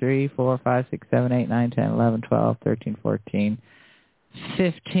 2, 3, 4, 5, 6, 7, 8, 9, 10, 11, 12, 13, 14,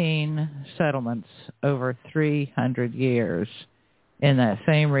 15 settlements over 300 years in that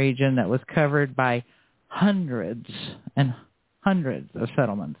same region that was covered by hundreds and hundreds of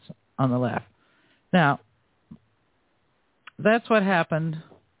settlements on the left. Now, that's what happened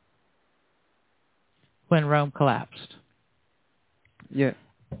when Rome collapsed. Yeah.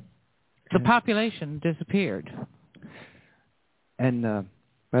 The population disappeared. And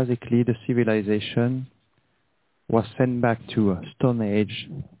basically the civilization was sent back to a Stone Age.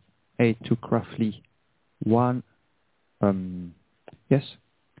 It took roughly 1,000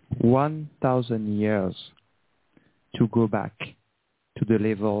 years to go back to the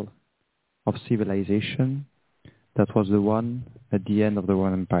level of civilization that was the one at the end of the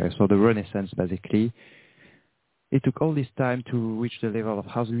Roman Empire. So the Renaissance, basically. It took all this time to reach the level of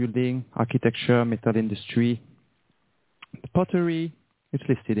house building, architecture, metal industry, pottery. It's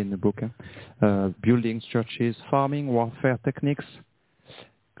listed in the book. Buildings, churches, farming, warfare techniques,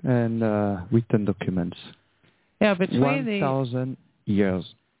 and written documents. Yeah, between 1,000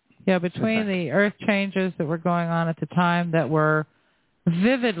 years. Yeah, between the earth changes that were going on at the time that were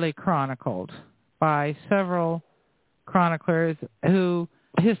vividly chronicled by several chroniclers who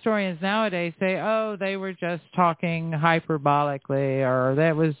historians nowadays say, oh, they were just talking hyperbolically, or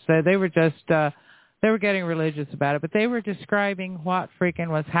they were getting religious about it, but they were describing what freaking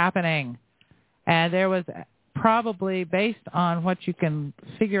was happening. And there was probably, based on what you can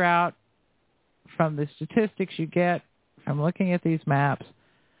figure out from the statistics you get from looking at these maps,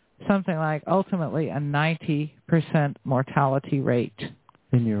 something like ultimately a 90% mortality rate.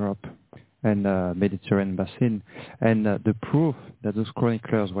 In Europe and Mediterranean basin. And the proof that those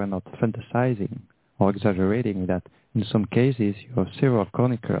chroniclers were not fantasizing or exaggerating, that in some cases you have several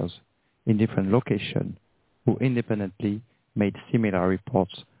chroniclers in different locations who independently made similar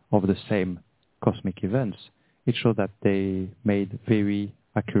reports of the same cosmic events. It showed that they made very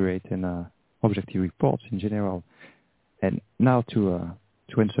accurate and objective reports in general. And now to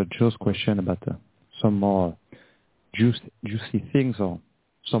answer Joe's question about some more juicy things or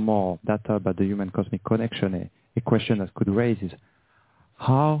some more data about the human cosmic connection, a question that could raise is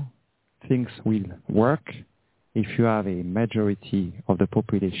how things will work if you have a majority of the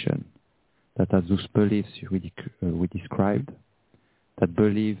population that have those beliefs we described, that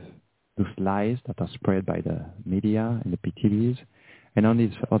believe those lies that are spread by the media and the PTVs. And on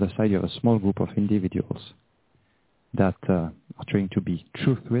the other side, you have a small group of individuals that are trying to be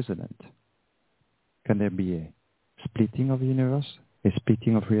truth resonant. Can there be a splitting of the universe, a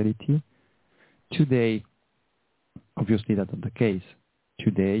splitting of reality? Today, obviously that's not the case.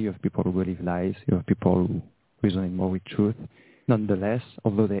 Today, you have people who believe lies, you have people who resonate more with truth. Nonetheless,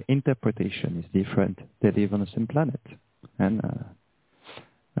 although their interpretation is different, they live on the same planet and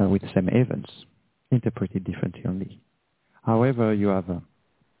with the same events, interpreted differently only. However, you have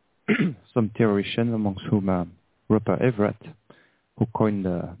some theoreticians, amongst whom Rupert Everett, who coined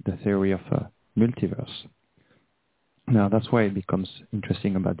the theory of multiverse. Now, that's why it becomes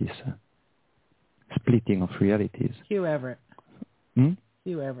interesting about this splitting of realities. Hugh Everett. Hmm?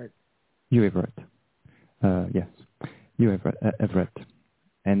 Hugh Everett. Hugh Everett. Yes. Hugh Everett.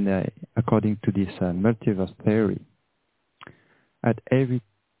 And according to this multiverse theory, at every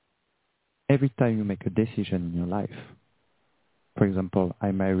time you make a decision in your life, for example,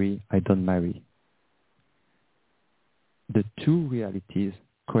 I marry, I don't marry, the two realities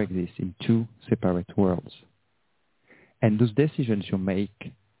coexist in two separate worlds. And those decisions you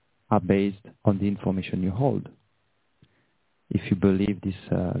make are based on the information you hold. If you believe this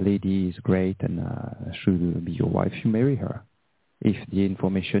lady is great and should be your wife, you marry her. If the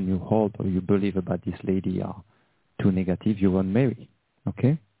information you hold or you believe about this lady are too negative, you won't marry.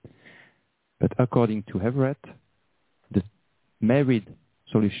 Okay? But according to Everett, the married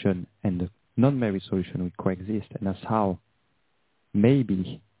solution and the non-married solution will coexist, and that's how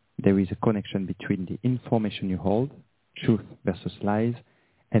maybe there is a connection between the information you hold, truth versus lies,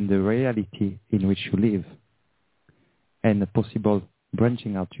 and the reality in which you live, and a possible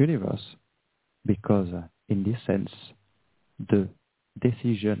branching out universe, because in this sense, the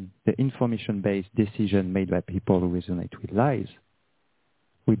information-based decision made by people who resonate with lies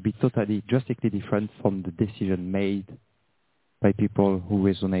would be totally, drastically different from the decision made by people who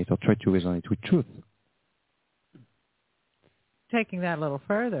resonate or try to resonate with truth. Taking that a little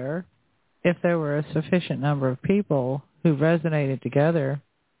further, if there were a sufficient number of people who resonated together,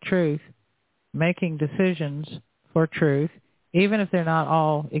 truth, making decisions for truth, even if they're not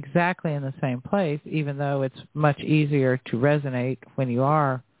all exactly in the same place, even though it's much easier to resonate when you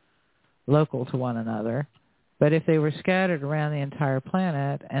are local to one another, but if they were scattered around the entire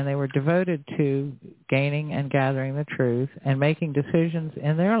planet and they were devoted to gaining and gathering the truth and making decisions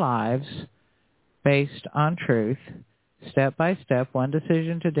in their lives based on truth, step by step, one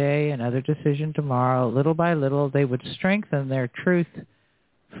decision today, another decision tomorrow, little by little, they would strengthen their truth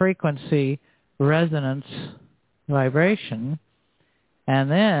frequency, resonance, vibration,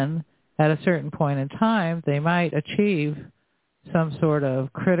 and then at a certain point in time, they might achieve some sort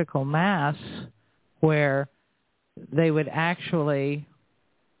of critical mass where they would actually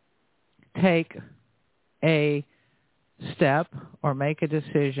take a step or make a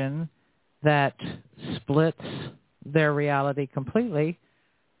decision that splits their reality completely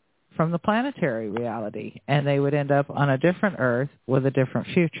from the planetary reality, and they would end up on a different Earth with a different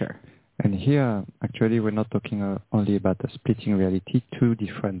future. And here, actually, we're not talking only about the splitting reality, two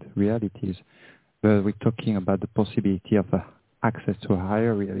different realities, but we're talking about the possibility of access to a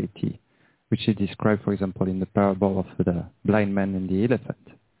higher reality, which is described, for example, in the parable of the blind man and the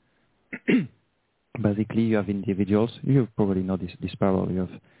elephant. Basically, you have individuals, you probably know this parable, you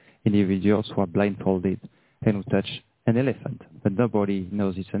have individuals who are blindfolded and who touch an elephant, but nobody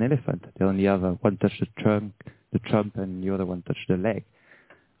knows it's an elephant. They only have one touch the trunk, and the other one touch the leg.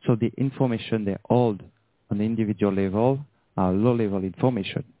 So the information they hold on the individual level are low-level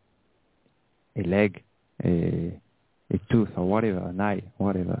information. A leg, a tooth, or whatever, an eye,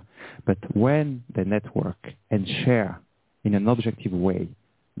 whatever. But when they network and share in an objective way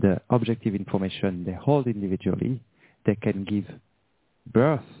the objective information they hold individually, they can give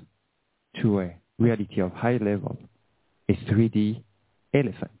birth to a reality of high level, a 3D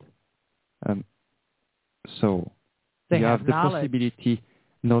elephant. So you have the possibility,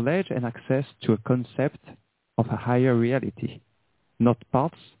 knowledge and access to a concept of a higher reality, not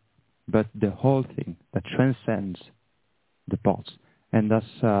parts, but the whole thing that transcends the parts. And that's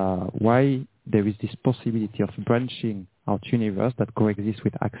why there is this possibility of branching out universe that coexists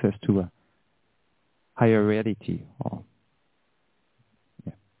with access to a higher reality.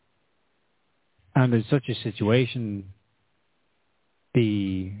 And in such a situation,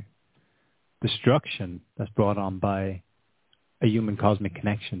 the destruction that's brought on by a human cosmic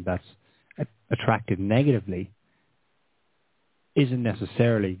connection that's attracted negatively isn't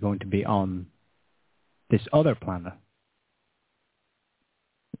necessarily going to be on this other planet.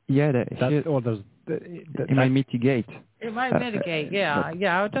 Yeah, it might mitigate. It might mitigate, yeah.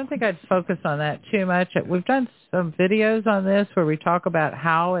 I don't think I'd focus on that too much. We've done some videos on this where we talk about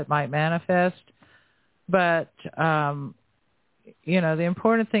how it might manifest. But, the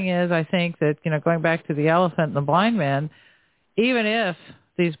important thing is, I think that, going back to the elephant and the blind man, even if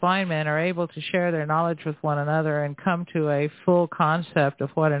these blind men are able to share their knowledge with one another and come to a full concept of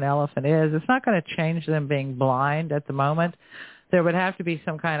what an elephant is, it's not going to change them being blind at the moment. There would have to be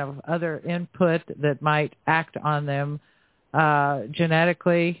some kind of other input that might act on them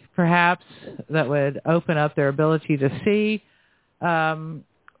genetically, perhaps, that would open up their ability to see.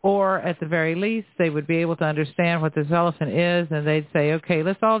 Or at the very least, they would be able to understand what this elephant is, and they'd say, okay,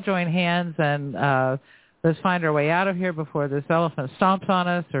 let's all join hands and let's find our way out of here before this elephant stomps on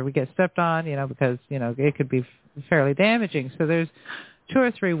us or we get stepped on, because, it could be fairly damaging. So there's 2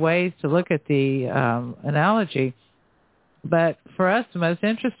 or 3 ways to look at the analogy. But for us, the most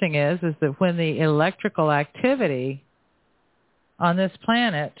interesting is that when the electrical activity on this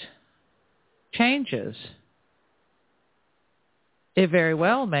planet changes, it very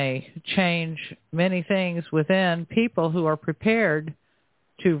well may change many things within people who are prepared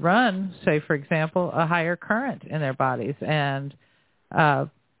to run, say, for example, a higher current in their bodies. And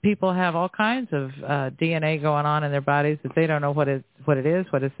people have all kinds of DNA going on in their bodies that they don't know what it is,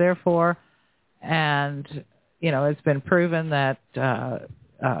 what it's there for. And, it's been proven that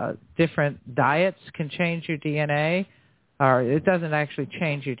different diets can change your DNA. Or it doesn't actually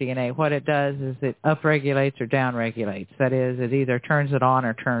change your DNA. What it does is it upregulates or downregulates. That is, it either turns it on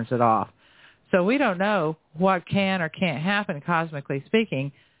or turns it off. So we don't know what can or can't happen, cosmically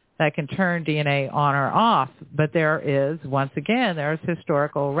speaking, that can turn DNA on or off. But there are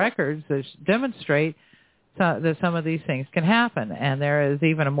historical records that demonstrate that some of these things can happen. And there is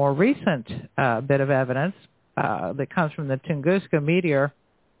even a more recent bit of evidence that comes from the Tunguska meteor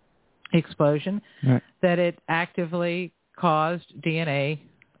explosion that it actively caused DNA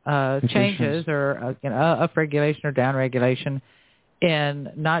changes or upregulation or downregulation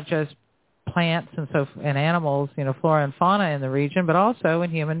in not just plants and animals, flora and fauna in the region, but also in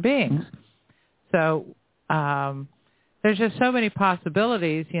human beings. So there's just so many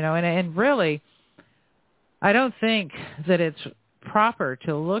possibilities, and really, I don't think that it's proper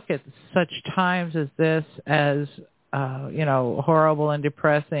to look at such times as this as horrible and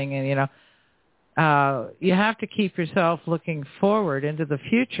depressing, and you have to keep yourself looking forward into the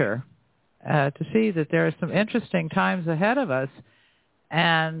future to see that there are some interesting times ahead of us,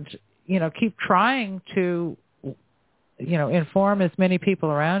 and keep trying to inform as many people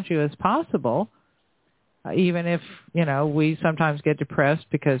around you as possible, even if we sometimes get depressed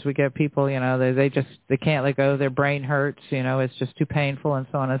because we get people they can't let go, their brain hurts, it's just too painful, and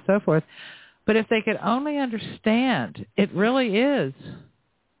so on and so forth. But if they could only understand, it really is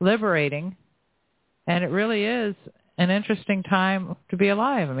liberating. And it really is an interesting time to be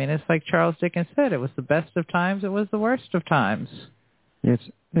alive. I mean, it's like Charles Dickens said, it was the best of times, it was the worst of times. Yes,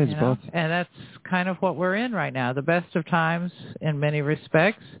 it's both. And that's kind of what we're in right now, the best of times in many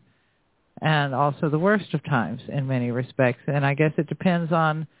respects, and also the worst of times in many respects. And I guess it depends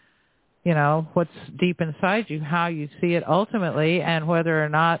on, what's deep inside you, how you see it ultimately, and whether or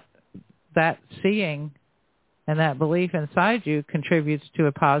not that seeing and that belief inside you contributes to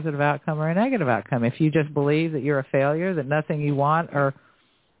a positive outcome or a negative outcome. If you just believe that you're a failure, that nothing you want or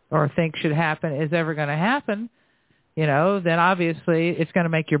think should happen is ever going to happen, then obviously it's going to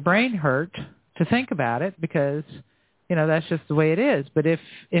make your brain hurt to think about it because, that's just the way it is. But if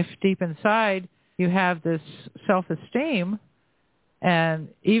deep inside you have this self-esteem, and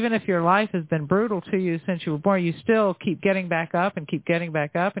even if your life has been brutal to you since you were born, you still keep getting back up and keep getting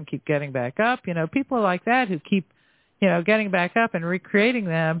back up and keep getting back up. People like that who keep, getting back up and recreating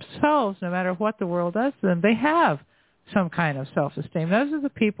themselves no matter what the world does to them, they have some kind of self-esteem. Those are the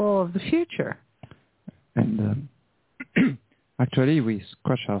people of the future. And actually, we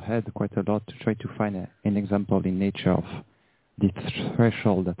scratch our head quite a lot to try to find an example in nature of the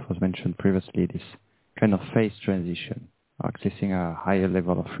threshold that was mentioned previously, this kind of phase transition, accessing a higher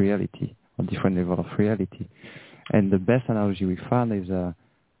level of reality, or different level of reality. And the best analogy we found is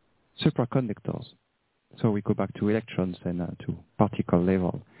superconductors. So we go back to electrons and to particle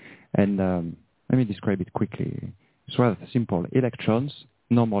level. And let me describe it quickly. It's rather simple. Electrons,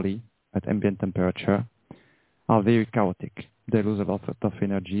 normally at ambient temperature, are very chaotic. They lose a lot of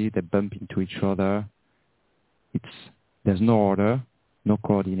energy. They bump into each other. There's no order, no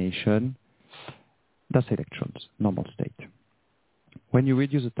coordination. That's electrons, normal state. When you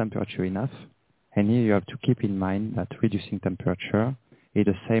reduce the temperature enough, and here you have to keep in mind that reducing temperature is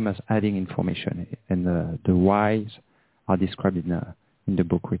the same as adding information, and the Y's are described in in the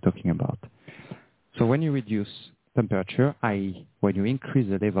book we're talking about. So when you reduce temperature, i.e. when you increase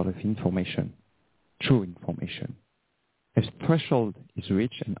the level of information, true information, a threshold is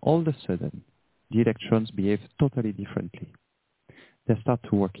reached and all of a sudden the electrons behave totally differently. They start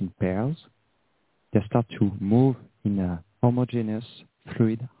to work in pairs. They start to move in a homogeneous,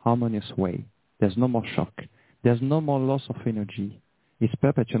 fluid, harmonious way. There's no more shock. There's no more loss of energy. It's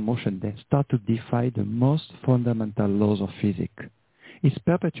perpetual motion. They start to defy the most fundamental laws of physics. It's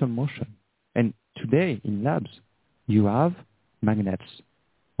perpetual motion. And today in labs, you have magnets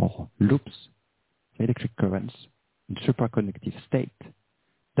or loops, electric currents in superconductive state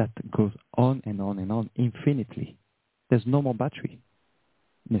that goes on and on and on infinitely. There's no more battery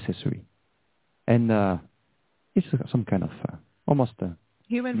necessary. And it's some kind of almost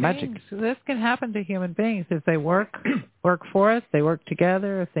human magic. Beings. This can happen to human beings if they work for us, they work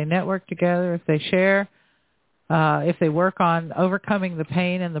together, if they network together, if they share, if they work on overcoming the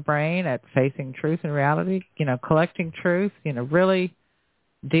pain in the brain at facing truth and reality, collecting truth, really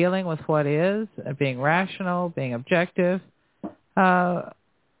dealing with what is, being rational, being objective.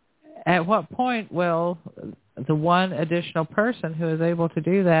 At what point will the one additional person who is able to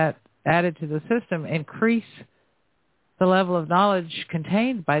do that added to the system increase the level of knowledge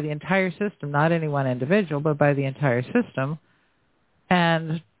contained by the entire system, not any one individual, but by the entire system,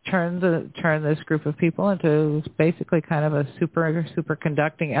 and turn this group of people into basically kind of a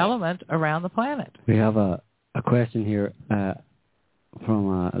superconducting element around the planet? We have a question here from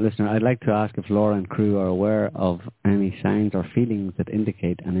a listener. I'd like to ask if Laura and crew are aware of any signs or feelings that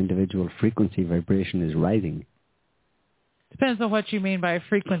indicate an individual frequency vibration is rising. Depends on what you mean by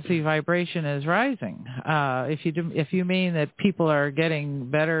frequency vibration is rising. If you mean that people are getting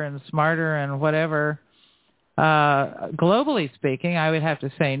better and smarter and whatever, globally speaking, I would have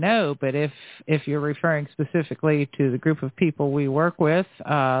to say no. But if you're referring specifically to the group of people we work with,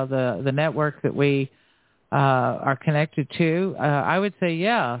 the network that we are connected to, I would say,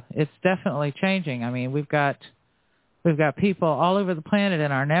 yeah, it's definitely changing. I mean, we've got people all over the planet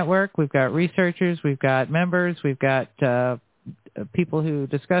in our network. We've got researchers, we've got members, we've got people who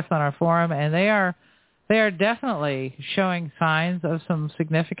discuss on our forum, and they are definitely showing signs of some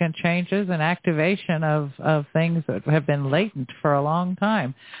significant changes and activation of things that have been latent for a long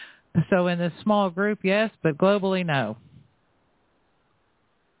time. So in this small group, yes, but globally, no.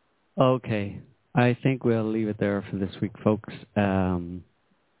 Okay. I think we'll leave it there for this week, folks.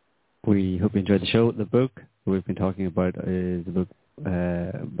 We hope you enjoyed the show. The book we've been talking about is the book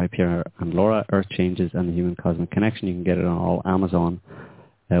by Pierre and Laura, Earth Changes and the Human Cosmic Connection. You can get it on all Amazon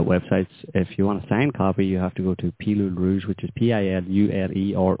websites. If you want a signed copy, you have to go to Pilule Rouge, which is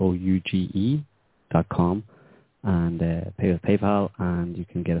PILULEROUGE.com, and pay with PayPal, and you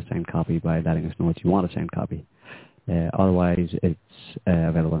can get a signed copy by letting us know that you want a signed copy. Otherwise, it's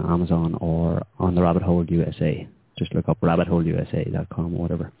available on Amazon or on the Rabbit Hole USA. Just look up rabbitholeusa.com or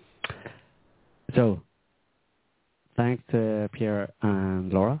whatever. So, thanks to Pierre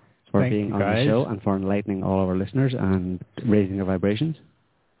and Laura for being on the show and for enlightening all of our listeners and raising their vibrations.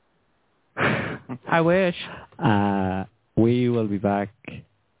 I wish. We will be back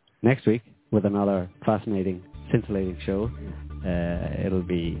next week with another fascinating, scintillating show. It'll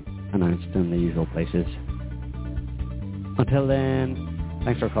be announced in the usual places. Until then,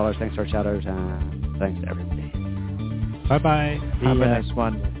 thanks to our callers, thanks to our chatters, and thanks to everybody. Bye-bye. Have a nice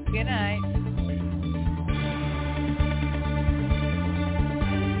one. Good night.